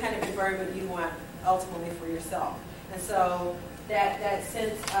that's the kind of environment you want ultimately for yourself. And so that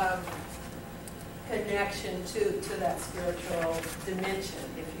sense of connection to that spiritual dimension,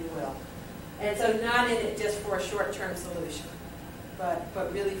 if you will. And so not in it just for a short-term solution,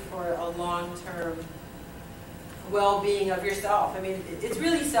 but really for a long-term well-being of yourself. I mean, it's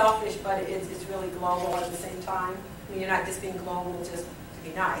really selfish, but it's really global at the same time. I mean, you're not just being global just to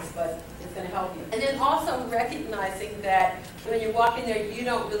be nice, but it's going to help you. And then also recognizing that when you walk in there, you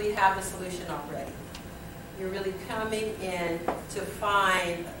don't really have the solution already. You're really coming in to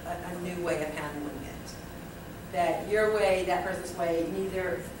find a new way of handling it. That your way, that person's way,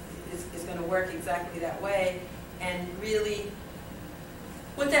 neither is going to work exactly that way. And really,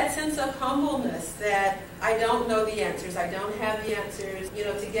 with that sense of humbleness that I don't know the answers, I don't have the answers,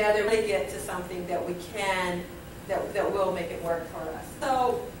 together we get to something that we can, that will make it work for us.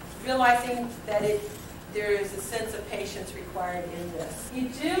 So realizing that there is a sense of patience required in this. You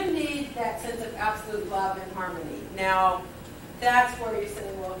do need that sense of absolute love and harmony. Now, that's where you're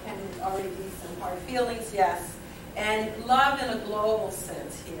saying, well, can there already be some hard feelings? Yes. And love in a global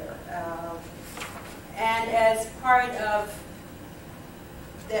sense here. And as part of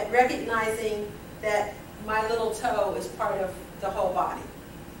that, recognizing that my little toe is part of the whole body.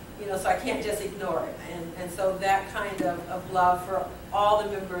 So I can't just ignore it. And so that kind of love for all the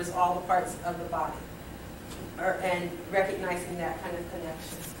members, all the parts of the body. And recognizing that kind of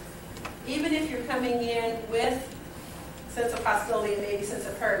connection. Even if you're coming in with sense of hostility and maybe sense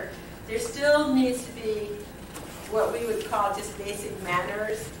of hurt, there still needs to be what we would call just basic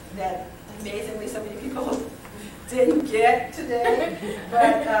manners that amazingly so many people didn't get today.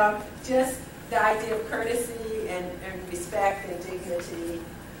 But just the idea of courtesy and respect and dignity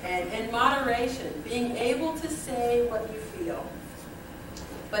and moderation, being able to say what you feel,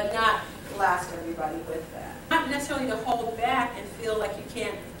 but not blast everybody with that. Not necessarily to hold back and feel like you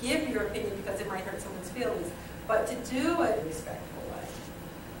can't give your opinion because it might hurt someone's feelings, but to do it in a respectful way.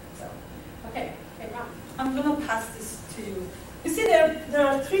 So, okay, Ron. I'm going to pass this to you. You see, there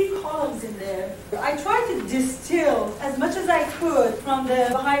are 3 columns in there. I tried to distill as much as I could from the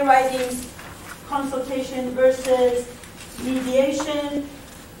Bahai writings, consultation versus mediation,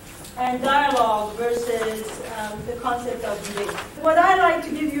 and dialogue versus the concept of debate. What I like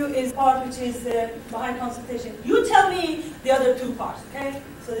to give you is part which is the Bahai consultation. You tell me the other 2 parts, okay?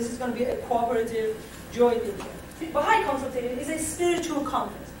 So this is going to be a cooperative joint venture. Bahai consultation is a spiritual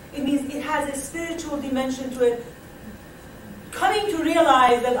conference. It means it has a spiritual dimension to it. Coming to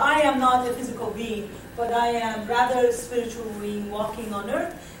realize that I am not a physical being, but I am rather a spiritual being walking on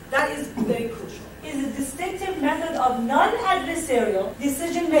earth, that is very crucial. It is a distinctive method of non-adversarial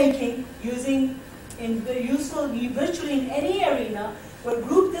decision-making using useful virtually in any arena where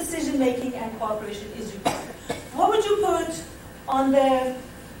group decision-making and cooperation is required. What would you put on the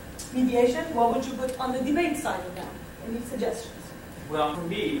mediation? What would you put on the debate side of that? Any suggestions? Well, for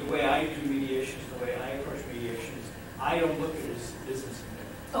me, the way I do mediations, the way I approach mediations, I don't look at it as business.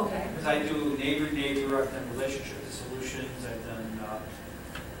 Okay. Because I do neighbor-neighbor, I've done relationship solutions, I've done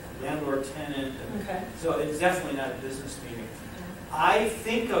landlord-tenant. Okay. So it's definitely not a business meeting. I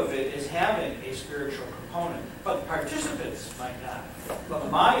think of it as having a spiritual component, but participants might not.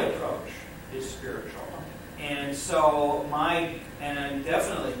 But my approach is spiritual. And so and I'm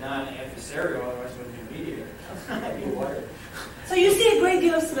definitely not adversarial, otherwise I wouldn't be a mediator. I'd be a lawyer. So you see a great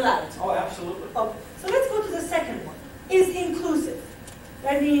deal of similarity. Oh, absolutely. Okay. So let's go to the second one. Is inclusive.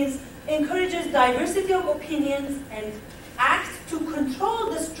 That means encourages diversity of opinions and acts to control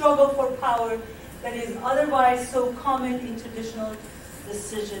the struggle for power that is otherwise so common in traditional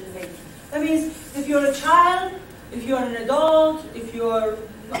decision making. That means if you're a child, if you're an adult, if you're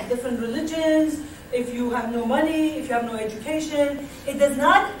of different religions, if you have no money, if you have no education, it does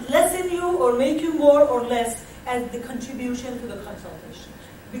not lessen you or make you more or less as the contribution to the consultation.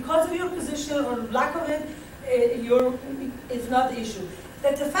 Because of your position or lack of it, it's not the issue.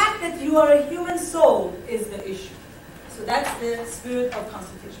 That the fact that you are a human soul is the issue. So that's the spirit of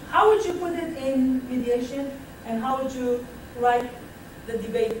consultation. How would you put it in mediation, and how would you write the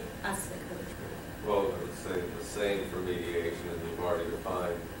debate aspect of it? Well, I would say the same for mediation, and you've already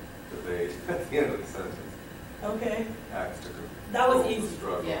defined debate at the end of the sentence. Okay. Acts to That was control the easy.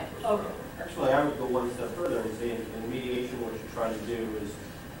 struggle. Yeah. Okay. Actually, I would go one step further and say in mediation what you're trying to do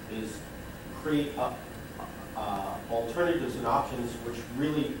is create alternatives and options which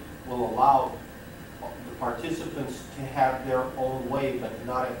really will allow the participants to have their own way, but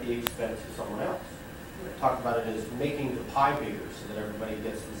not at the expense of someone else. Talk about it as making the pie bigger so that everybody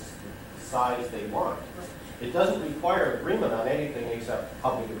gets the size they want. It doesn't require agreement on anything except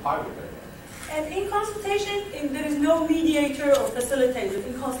how big the pie we're going to get. And in consultation, there is no mediator or facilitator.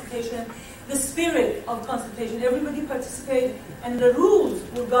 In consultation, the spirit of consultation, everybody participates, and the rules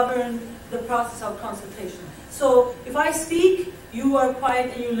will govern the process of consultation. So if I speak, you are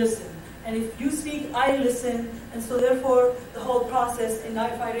quiet and you listen. And if you speak, I listen. And so therefore, the whole process, and now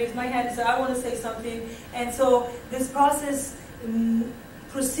if I raise my hand and say, I want to say something, and so this process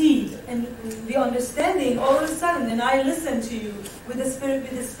proceeds, and the understanding, all of a sudden, and I listen to you with a spirit,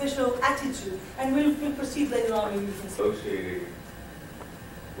 with a special attitude, and we'll proceed later on. Associating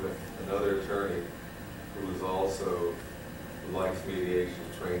with another attorney who is also, who likes mediation,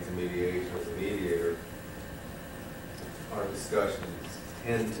 trains in mediation as a mediator, our discussions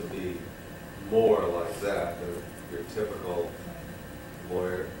tend to be more like that than your typical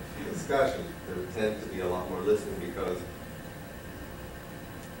lawyer discussion. There tend to be a lot more listening because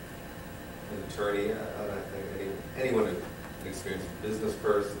an attorney, and I think anyone who's an experienced business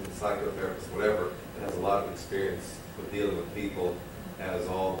person, psychotherapist, whatever, that has a lot of experience with dealing with people, has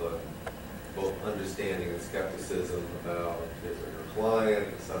all the both understanding and skepticism about his or her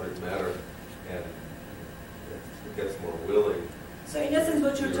client, the subject matter, and it gets more willing. So in essence,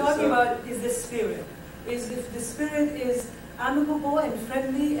 what you're talking about is the spirit. Is if the spirit is amicable and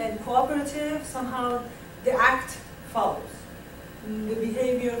friendly and cooperative, somehow the act follows. The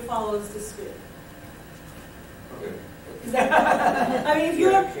behavior follows the spirit. Okay. I mean,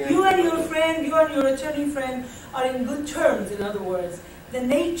 if you and your friend, you and your attorney friend are in good terms, in other words, the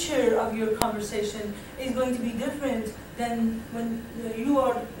nature of your conversation is going to be different than when you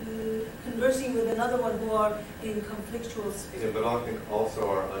are conversing with another one who are in conflictual spirit. Yeah, but I think also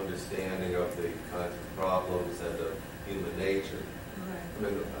our understanding of the kinds of problems and of human nature. Right.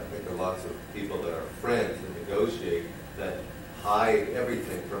 I mean, I think there are lots of people that are friends and negotiate that hide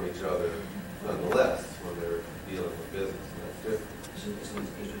everything from each other nonetheless when they're dealing with business, and that's different.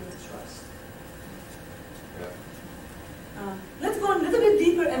 Trust. Yeah. Let's go a little bit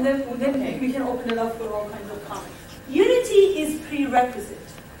deeper, and then Okay. we can open it up for all kinds of comments. Unity is prerequisite.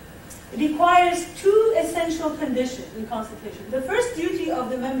 It requires two essential conditions in consultation. The first duty of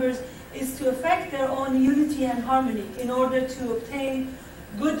the members is to affect their own unity and harmony in order to obtain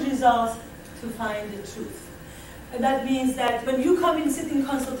good results to find the truth. And that means that when you come and sit in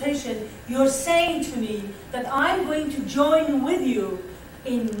consultation, you're saying to me that I'm going to join with you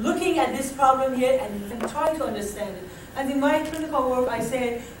in looking at this problem here and try to understand it. And in my clinical work, I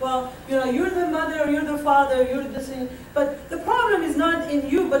say, well, you're the mother, you're the father, you're the thing, but the problem is not in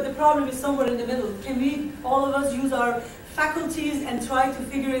you, but the problem is somewhere in the middle. Can we, all of us, use our faculties and try to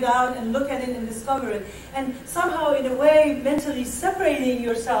figure it out and look at it and discover it? And somehow, in a way, mentally separating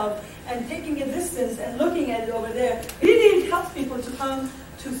yourself and taking a distance and looking at it over there really helps people to come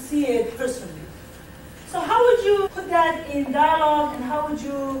to see it personally. So how would you put that in dialogue, and how would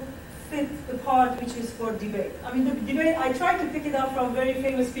you fit the part which is for debate? I mean, the debate, I tried to pick it up from very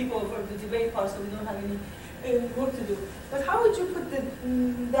famous people for the debate part, so we don't have any work to do. But how would you put the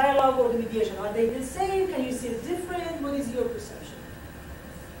dialogue or the mediation? Are they the same? Can you see it different? What is your perception?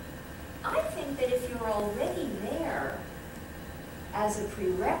 I think that if you're already there as a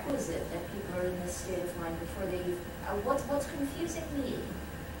prerequisite that people are in this state of mind before they, what's confusing me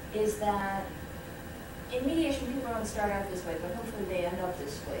is that in mediation, people don't start out this way, but hopefully they end up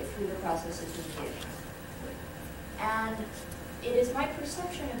this way through the process of mediation. And it is my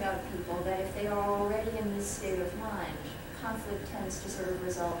perception about people that if they are already in this state of mind, conflict tends to sort of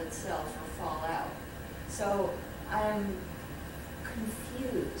resolve itself or fall out. So I'm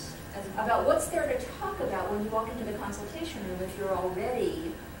confused about what's there to talk about when you walk into the consultation room if you're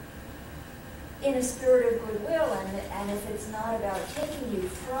already in a spirit of goodwill, and if it's not about taking you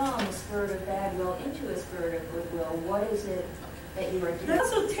from a spirit of bad will into a spirit of goodwill, what is it that you are doing?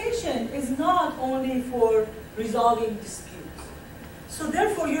 Consultation is not only for resolving disputes. So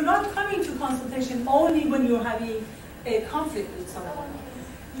therefore, you're not coming to consultation only when you're having a conflict with someone.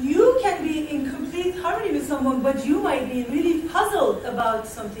 You can be in complete harmony with someone, but you might be really puzzled about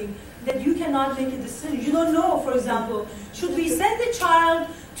something that you cannot make a decision. You don't know, for example, should we send the child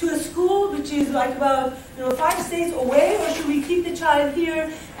to a school which which is like about 5 states away, or should we keep the child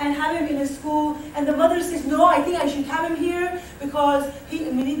here and have him in a school? And the mother says, no, I think I should have him here because we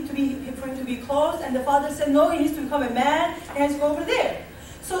need for him to be close. And the father said, no, he needs to become a man, he has to go over there.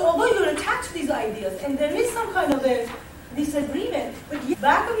 So although you're attached to these ideas, and there is some kind of a disagreement, but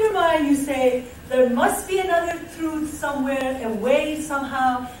back of your mind you say, there must be another truth somewhere, a way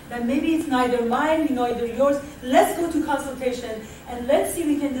somehow, that maybe it's neither mine, neither yours. Let's go to consultation, and let's see if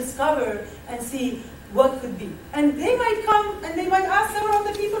we can discover and see what could be. And they might come, and they might ask several of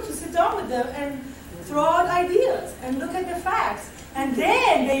the people to sit down with them and throw out ideas, and look at the facts. And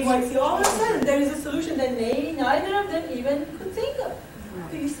then they might see all of a sudden there is a solution that maybe neither of them even could think of.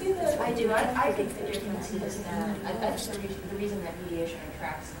 Do you see that? I do. I think the difference is that that's the reason that mediation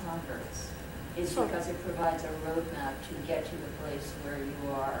attracts converts is because it provides a roadmap to get to the place where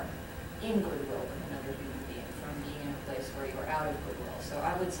you are in goodwill with another human being, from being in a place where you're out of goodwill. So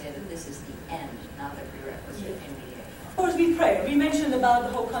I would say that this is the end, not the prerequisite in mediation. Of course, we pray. We mentioned about the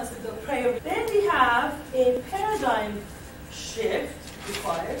whole concept of prayer. Then we have a paradigm shift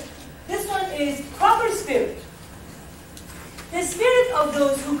required. This one is proper spirit. The spirit of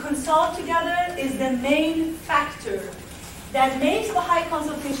those who consult together is the main factor that makes Bahai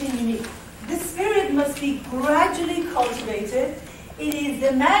consultation unique. This spirit must be gradually cultivated. It is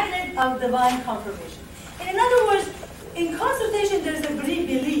the magnet of divine confirmation. And in other words, in consultation there is a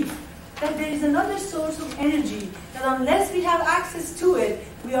belief that there is another source of energy that unless we have access to it,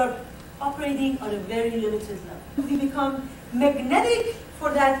 we are operating on a very limited level. We become magnetic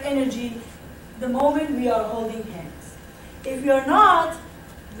for that energy the moment we are holding hands. If we are not,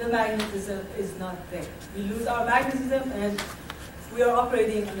 the magnetism is not there. We lose our magnetism and we are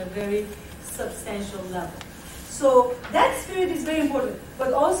operating on a very substantial level. So that spirit is very important.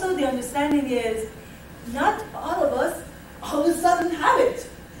 But also the understanding is not all of us all of a sudden have it.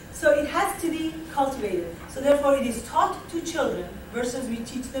 So it has to be cultivated. So therefore it is taught to children versus we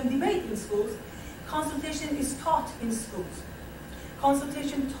teach them debate in schools. Consultation is taught in schools.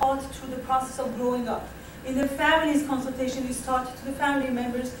 Consultation taught through the process of growing up. In the families, consultation is taught to the family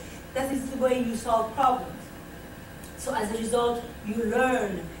members. That is the way you solve problems. So as a result, you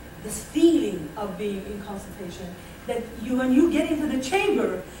learn this feeling of being in consultation. That when you get into the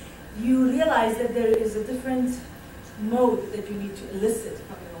chamber, you realize that there is a different mode that you need to elicit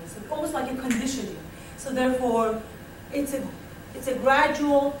from your own self, almost like a conditioning. So therefore, it's a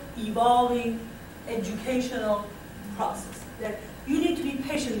gradual, evolving, educational process. That you need to be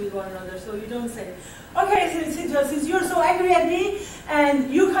patient with one another, so you don't say, okay, Cynthia, since you're so angry at me,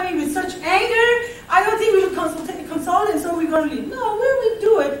 and you're coming with such anger, I don't think we should consult, and so we're going to leave. No, we will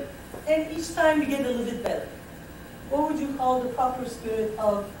do it, and each time we get a little bit better. What would you call the proper spirit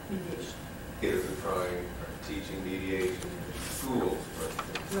of mediation? Kids are trying, teaching mediation in schools, for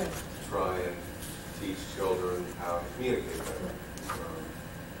instance, Right. to try and teach children how to communicate better,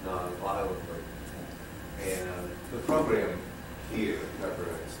 non-violently. And the program here at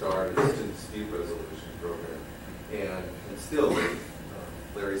Pepperdine started a student dispute resolution program, and still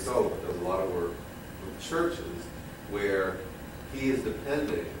Larry Sullivan does a lot of work with churches where he is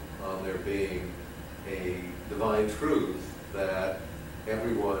depending on there being a divine truth that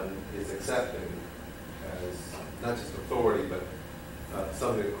everyone is accepting as not just authority, but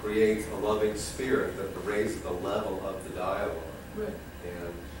something that creates a loving spirit that raises the level of the dialogue. Right.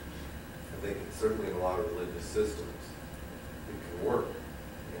 And I think certainly in a lot of religious systems, it can work.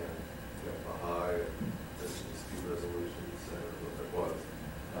 And Bahai, dispute resolution center, what that was.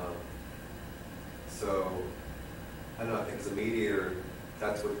 So, I don't know, I think as a mediator,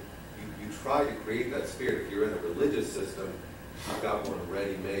 that's what you try to create that spirit. If you're in a religious system, you've got one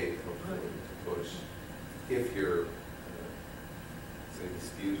ready-made, hopefully, to push. If you're, say,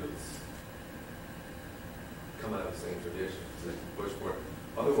 disputants, come out of the same tradition, so you push more.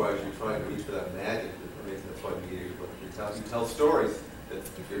 Otherwise, you're trying to reach for that magic. I mean, that's why mediators, you tell stories that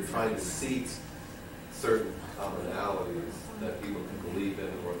if you're trying to seek certain commonalities that people can believe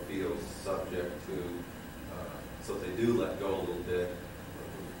in or feel subject to, so if they do let go a little bit,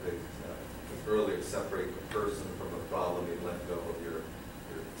 they earlier separate the person from the problem and let go of your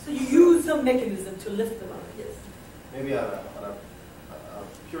So you use some mechanism to lift them up, yes. Maybe on a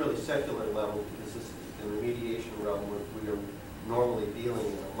purely secular level, because this is in the mediation realm, we are normally dealing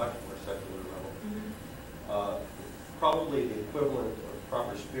in a much more secular level. Probably the equivalent of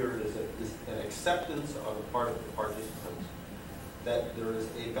proper spirit is an acceptance on the part of the participants that there is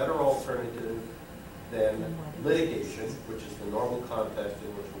a better alternative than litigation, which is the normal context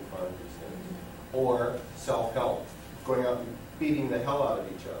in which we find these things, or self-help, going out and beating the hell out of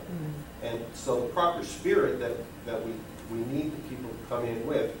each other. And so the proper spirit that we we need the people to come in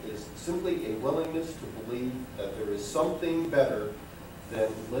with is simply a willingness to believe that there is something better than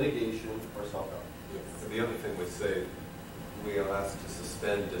litigation or self-help. Yes. And the other thing we say, we are asked to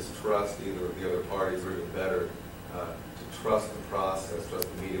suspend distrust either of the other parties or even better, to trust the process, trust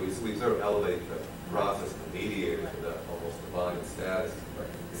the mediator. We sort of elevate the process of the mediator to that almost divine status,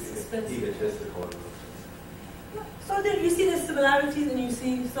 egotistical. So there you see the similarities and you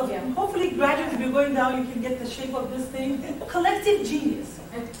see, so hopefully gradually if you're going down you can get the shape of this thing. Collective genius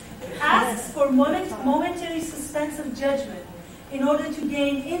asks for momentary suspense of judgment in order to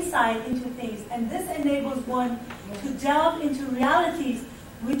gain insight into things, and this enables one to delve into realities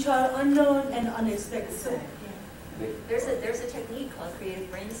which are unknown and unexpected. So, There's a technique called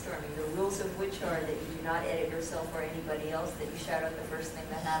creative brainstorming, the rules of which are that you do not edit yourself or anybody else, that you shout out the first thing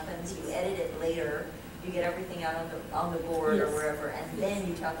that happens, you edit it later, you get everything out on the board or wherever, and then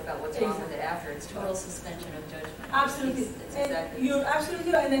you talk about what's wrong with it after. It's total suspension of judgment. Absolutely. It's exactly. You're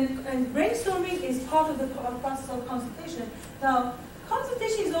absolutely right. And brainstorming is part of the process of consultation. Now,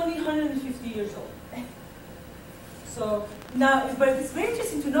 consultation is only 150 years old. So now, but it's very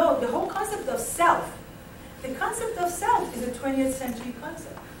interesting to know the whole concept of self. The concept of self is a 20th century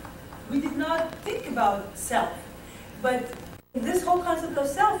concept. We did not think about self, but this whole concept of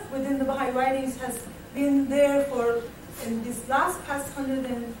self within the Baha'i writings has been there for, in this past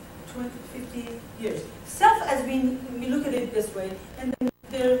 150 years. Self as we look at it this way, and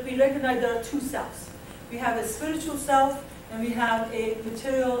then we recognize there are two selves. We have a spiritual self, and we have a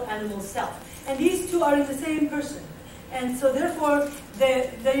material animal self. And these two are in the same person. And so therefore,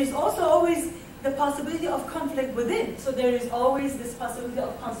 there is also always the possibility of conflict within. So there is always this possibility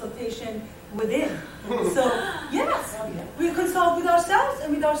of consultation within. So yes, we consult with ourselves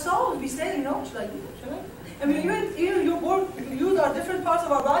and with our souls. We say, you know, should I do it? Should I? I mean, even your work, you use our different parts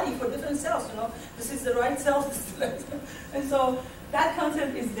of our body for different selves. You know, this is the right self, this is the left self. And so that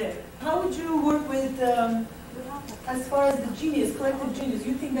concept is there. How would you work with, as far as the genius, collective genius?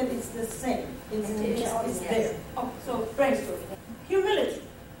 You think that it's the same? It's there. Oh, so brainstorm. Humility.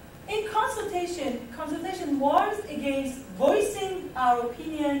 In consultation warns against voicing our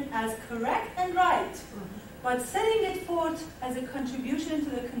opinion as correct and right, but setting it forth as a contribution to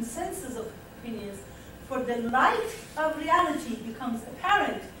the consensus of opinions, for the light of reality becomes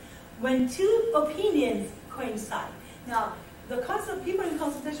apparent when two opinions coincide. Now, people in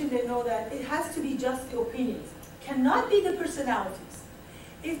consultation, they know that it has to be just the opinions, cannot be the personalities.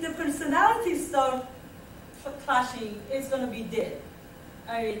 If the personalities start clashing, it's going to be dead.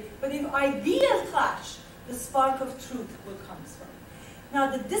 But if ideas clash, the spark of truth will come from.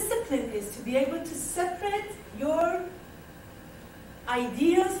 Now, the discipline is to be able to separate your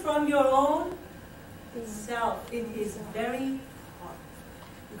ideas from your own self. It is very hard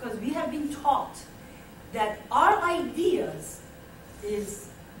because we have been taught that our ideas is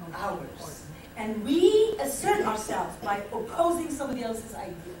ours, and we assert ourselves by opposing somebody else's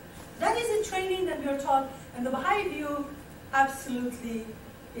idea. That is a training that we are taught, and the Baha'i view absolutely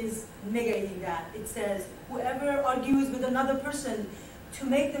is negating that. It says whoever argues with another person to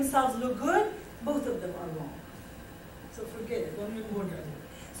make themselves look good, both of them are wrong. So forget it, don't even work on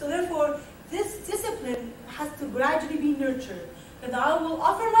it. So therefore, this discipline has to gradually be nurtured. That I will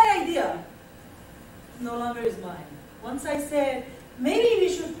offer my idea, no longer is mine. Once I said, maybe we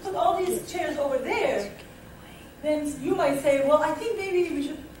should put all these chairs over there, then you might say, well, I think maybe we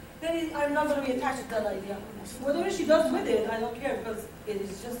should. Then I'm not going to be attached to that idea. Whatever she does with it, I don't care because it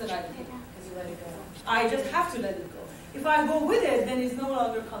is just an idea. Because you let it go. I just have to let it go. If I go with it, then it's no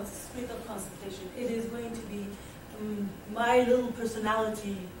longer spirit of consultation. It is going to be my little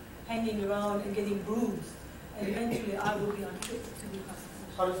personality hanging around and getting bruised. And eventually I will be unfit to be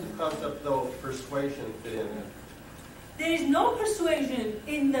consultation. How does the concept, though, of persuasion fit in there? There is no persuasion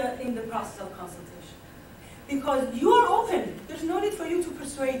in the process of consultation. Because you are open. There's no need for you to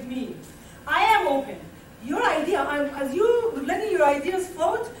persuade me. I am open. Your idea, as you letting your ideas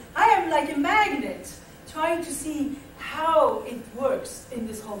float, I am like a magnet trying to see how it works in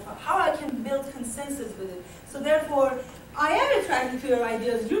this whole process, how I can build consensus with it. So therefore, I am attracted to your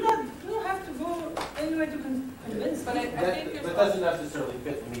ideas. You don't have to go anywhere to convince. But I think that doesn't necessarily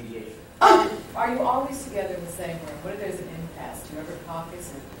fit the mediation. Are you always together in the same room? What if there's an impasse? Do you ever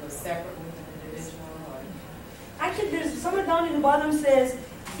caucus or go separate with an individual? Or? Actually, there's somewhere down in the bottom says,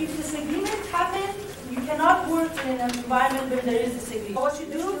 if disagreements happen, you cannot work in an environment where there is disagreement. What you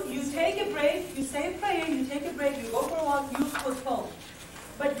do, you take a break, you say a prayer, you take a break, you go for a walk, you postpone.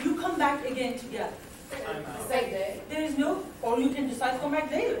 But you come back again together. The same day? There is no, or you can decide to come back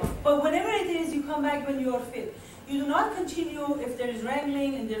later. But whenever it is, you come back when you are fit. You do not continue if there is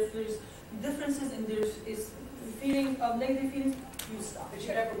wrangling and if there is differences and there is feeling of negative feelings, you stop. But you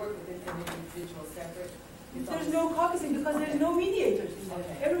never work with an individual separate? It's There's always- no caucusing because there's no mediators in there.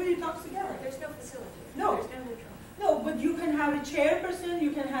 Okay. Everybody talks together. There's no facilitator. No. There's no neutral. No, but you can have a chairperson,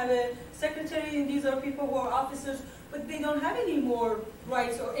 you can have a secretary, and these are people who are officers, but they don't have any more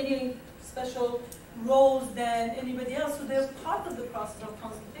rights or any special roles than anybody else, so they're part of the process of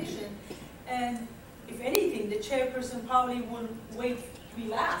consultation. And if anything, the chairperson probably will wait to be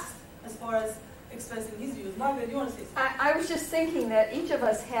last as far as expressing his views. Margaret, do you want to say something? I was just thinking that each of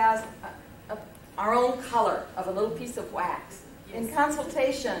us has our own color of a little piece of wax. In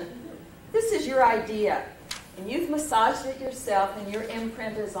consultation, this is your idea, and you've massaged it yourself, and your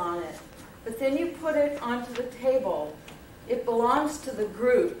imprint is on it. But then you put it onto the table. It belongs to the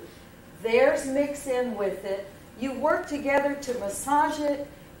group. Theirs mix in with it. You work together to massage it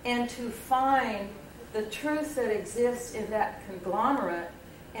and to find the truth that exists in that conglomerate.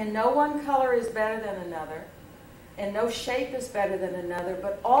 And no one color is better than another, and no shape is better than another,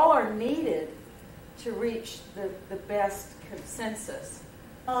 but all are needed to reach the best consensus.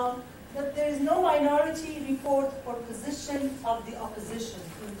 That there is no minority report or position of the opposition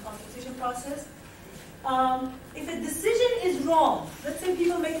in the consultation process. If a decision is wrong, let's say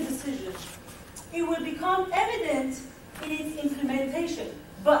people make a decision, it will become evident in its implementation,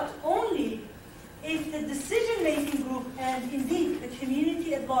 but only if the decision-making group and indeed the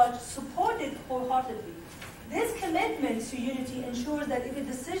community at large support it wholeheartedly. This commitment to unity ensures that if a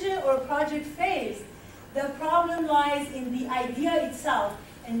decision or a project fails, the problem lies in the idea itself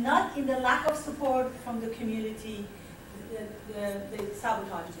and not in the lack of support from the community that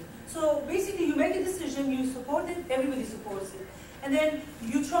sabotages it. So basically you make a decision, you support it, everybody supports it. And then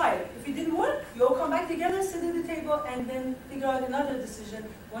you try it. If it didn't work, you all come back together, sit at the table, and then figure out another decision.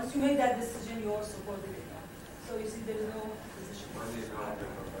 Once you make that decision, you all support it again. So you see, there is no position.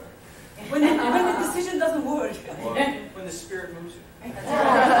 When the decision doesn't work. When the spirit moves you.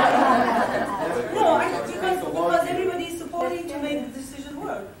 No, because everybody is supporting to make the decision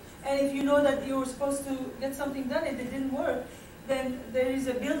work. And if you know that you were supposed to get something done, if it didn't work, then there is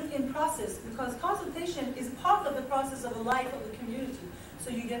a built-in process, because consultation is part of the process of the life of the community.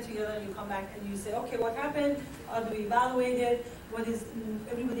 So you get together and you come back and you say, okay, what happened? How do we evaluate it? What is,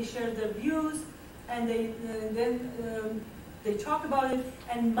 everybody shares their views, and then they talk about it,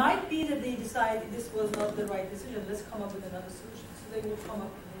 and might be that they decide this was not the right decision, let's come up with another solution. So they will come up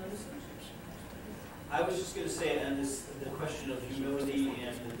with another solution. I was just going to say on this, the question of humility,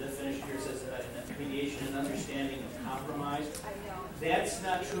 and the definition here says mediation and understanding of compromise. That's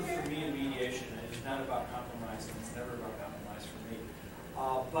not true for me in mediation. It's not about compromise, and it's never about compromise for me.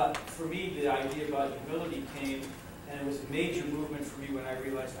 But for me, the idea about humility came, and it was a major movement for me when I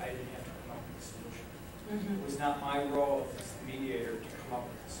realized I didn't have to come up with a solution. It was not my role as the mediator to come up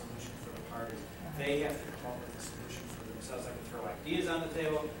with a solution for the parties. They have to come up with a solution for themselves. I can throw ideas on the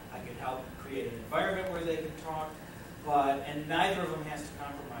table. I can help create an environment where they can talk, and neither of them has to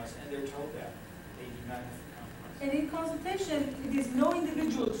compromise, and they're told that. They do not have to compromise. And in consultation, it is no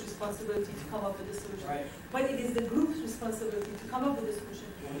individual's responsibility to come up with a solution, Right. but it is the group's responsibility to come up with a solution.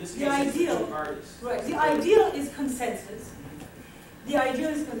 Well, in this The case, it's the ideal- two parties. Right. The ideal is consensus. The ideal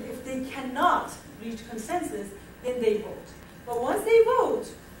is if they cannot reach consensus, then they vote. But once they vote,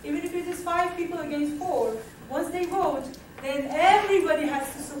 even if it is 5 people against 4, once they vote, then everybody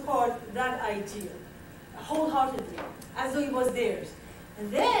has to support that idea wholeheartedly, as though it was theirs.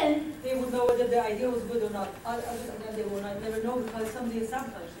 And then they will know whether the idea was good or not. Other than that, they will not never know because somebody has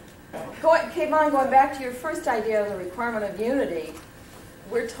sabotaged it. Keyvan, going back to your first idea of the requirement of unity,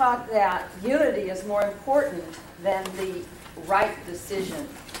 we're taught that unity is more important than the right decision.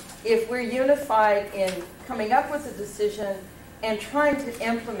 If we're unified in coming up with a decision and trying to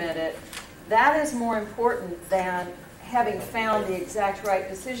implement it, that is more important than having found the exact right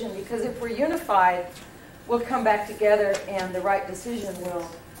decision, because if we're unified, we'll come back together and the right decision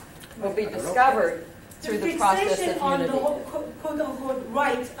will be discovered through the process fixation of on unity. the quote-unquote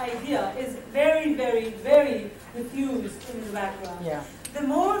right idea is very, very, very diffused in the background. Yeah. The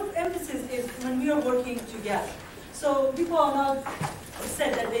more emphasis is when we are working together. So people are not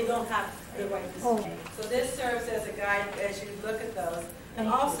upset that they don't have the right decision. So this serves as a guide as you look at those. And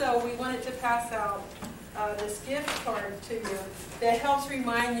also, we wanted to pass out this gift card to you that helps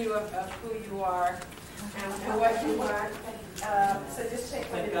remind you of who you are and what you want. So just take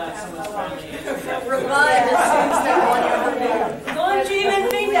one Thank and God pass someone's it along. finally answered that. Don't you even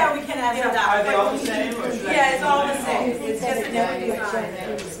think that we can answer Are that. they all the same? Or should I Yeah, it's do all that? the same. It's just a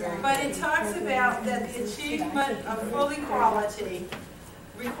different design. But it talks about that the achievement of full equality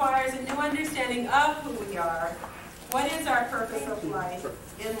requires a new understanding of who we are What is our purpose of life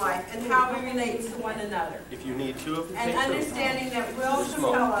in life and how we relate to one another? If you need two of them, And take two. understanding that will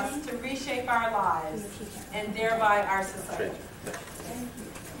compel us to reshape our lives and thereby our society.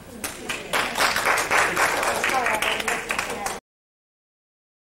 Thank you.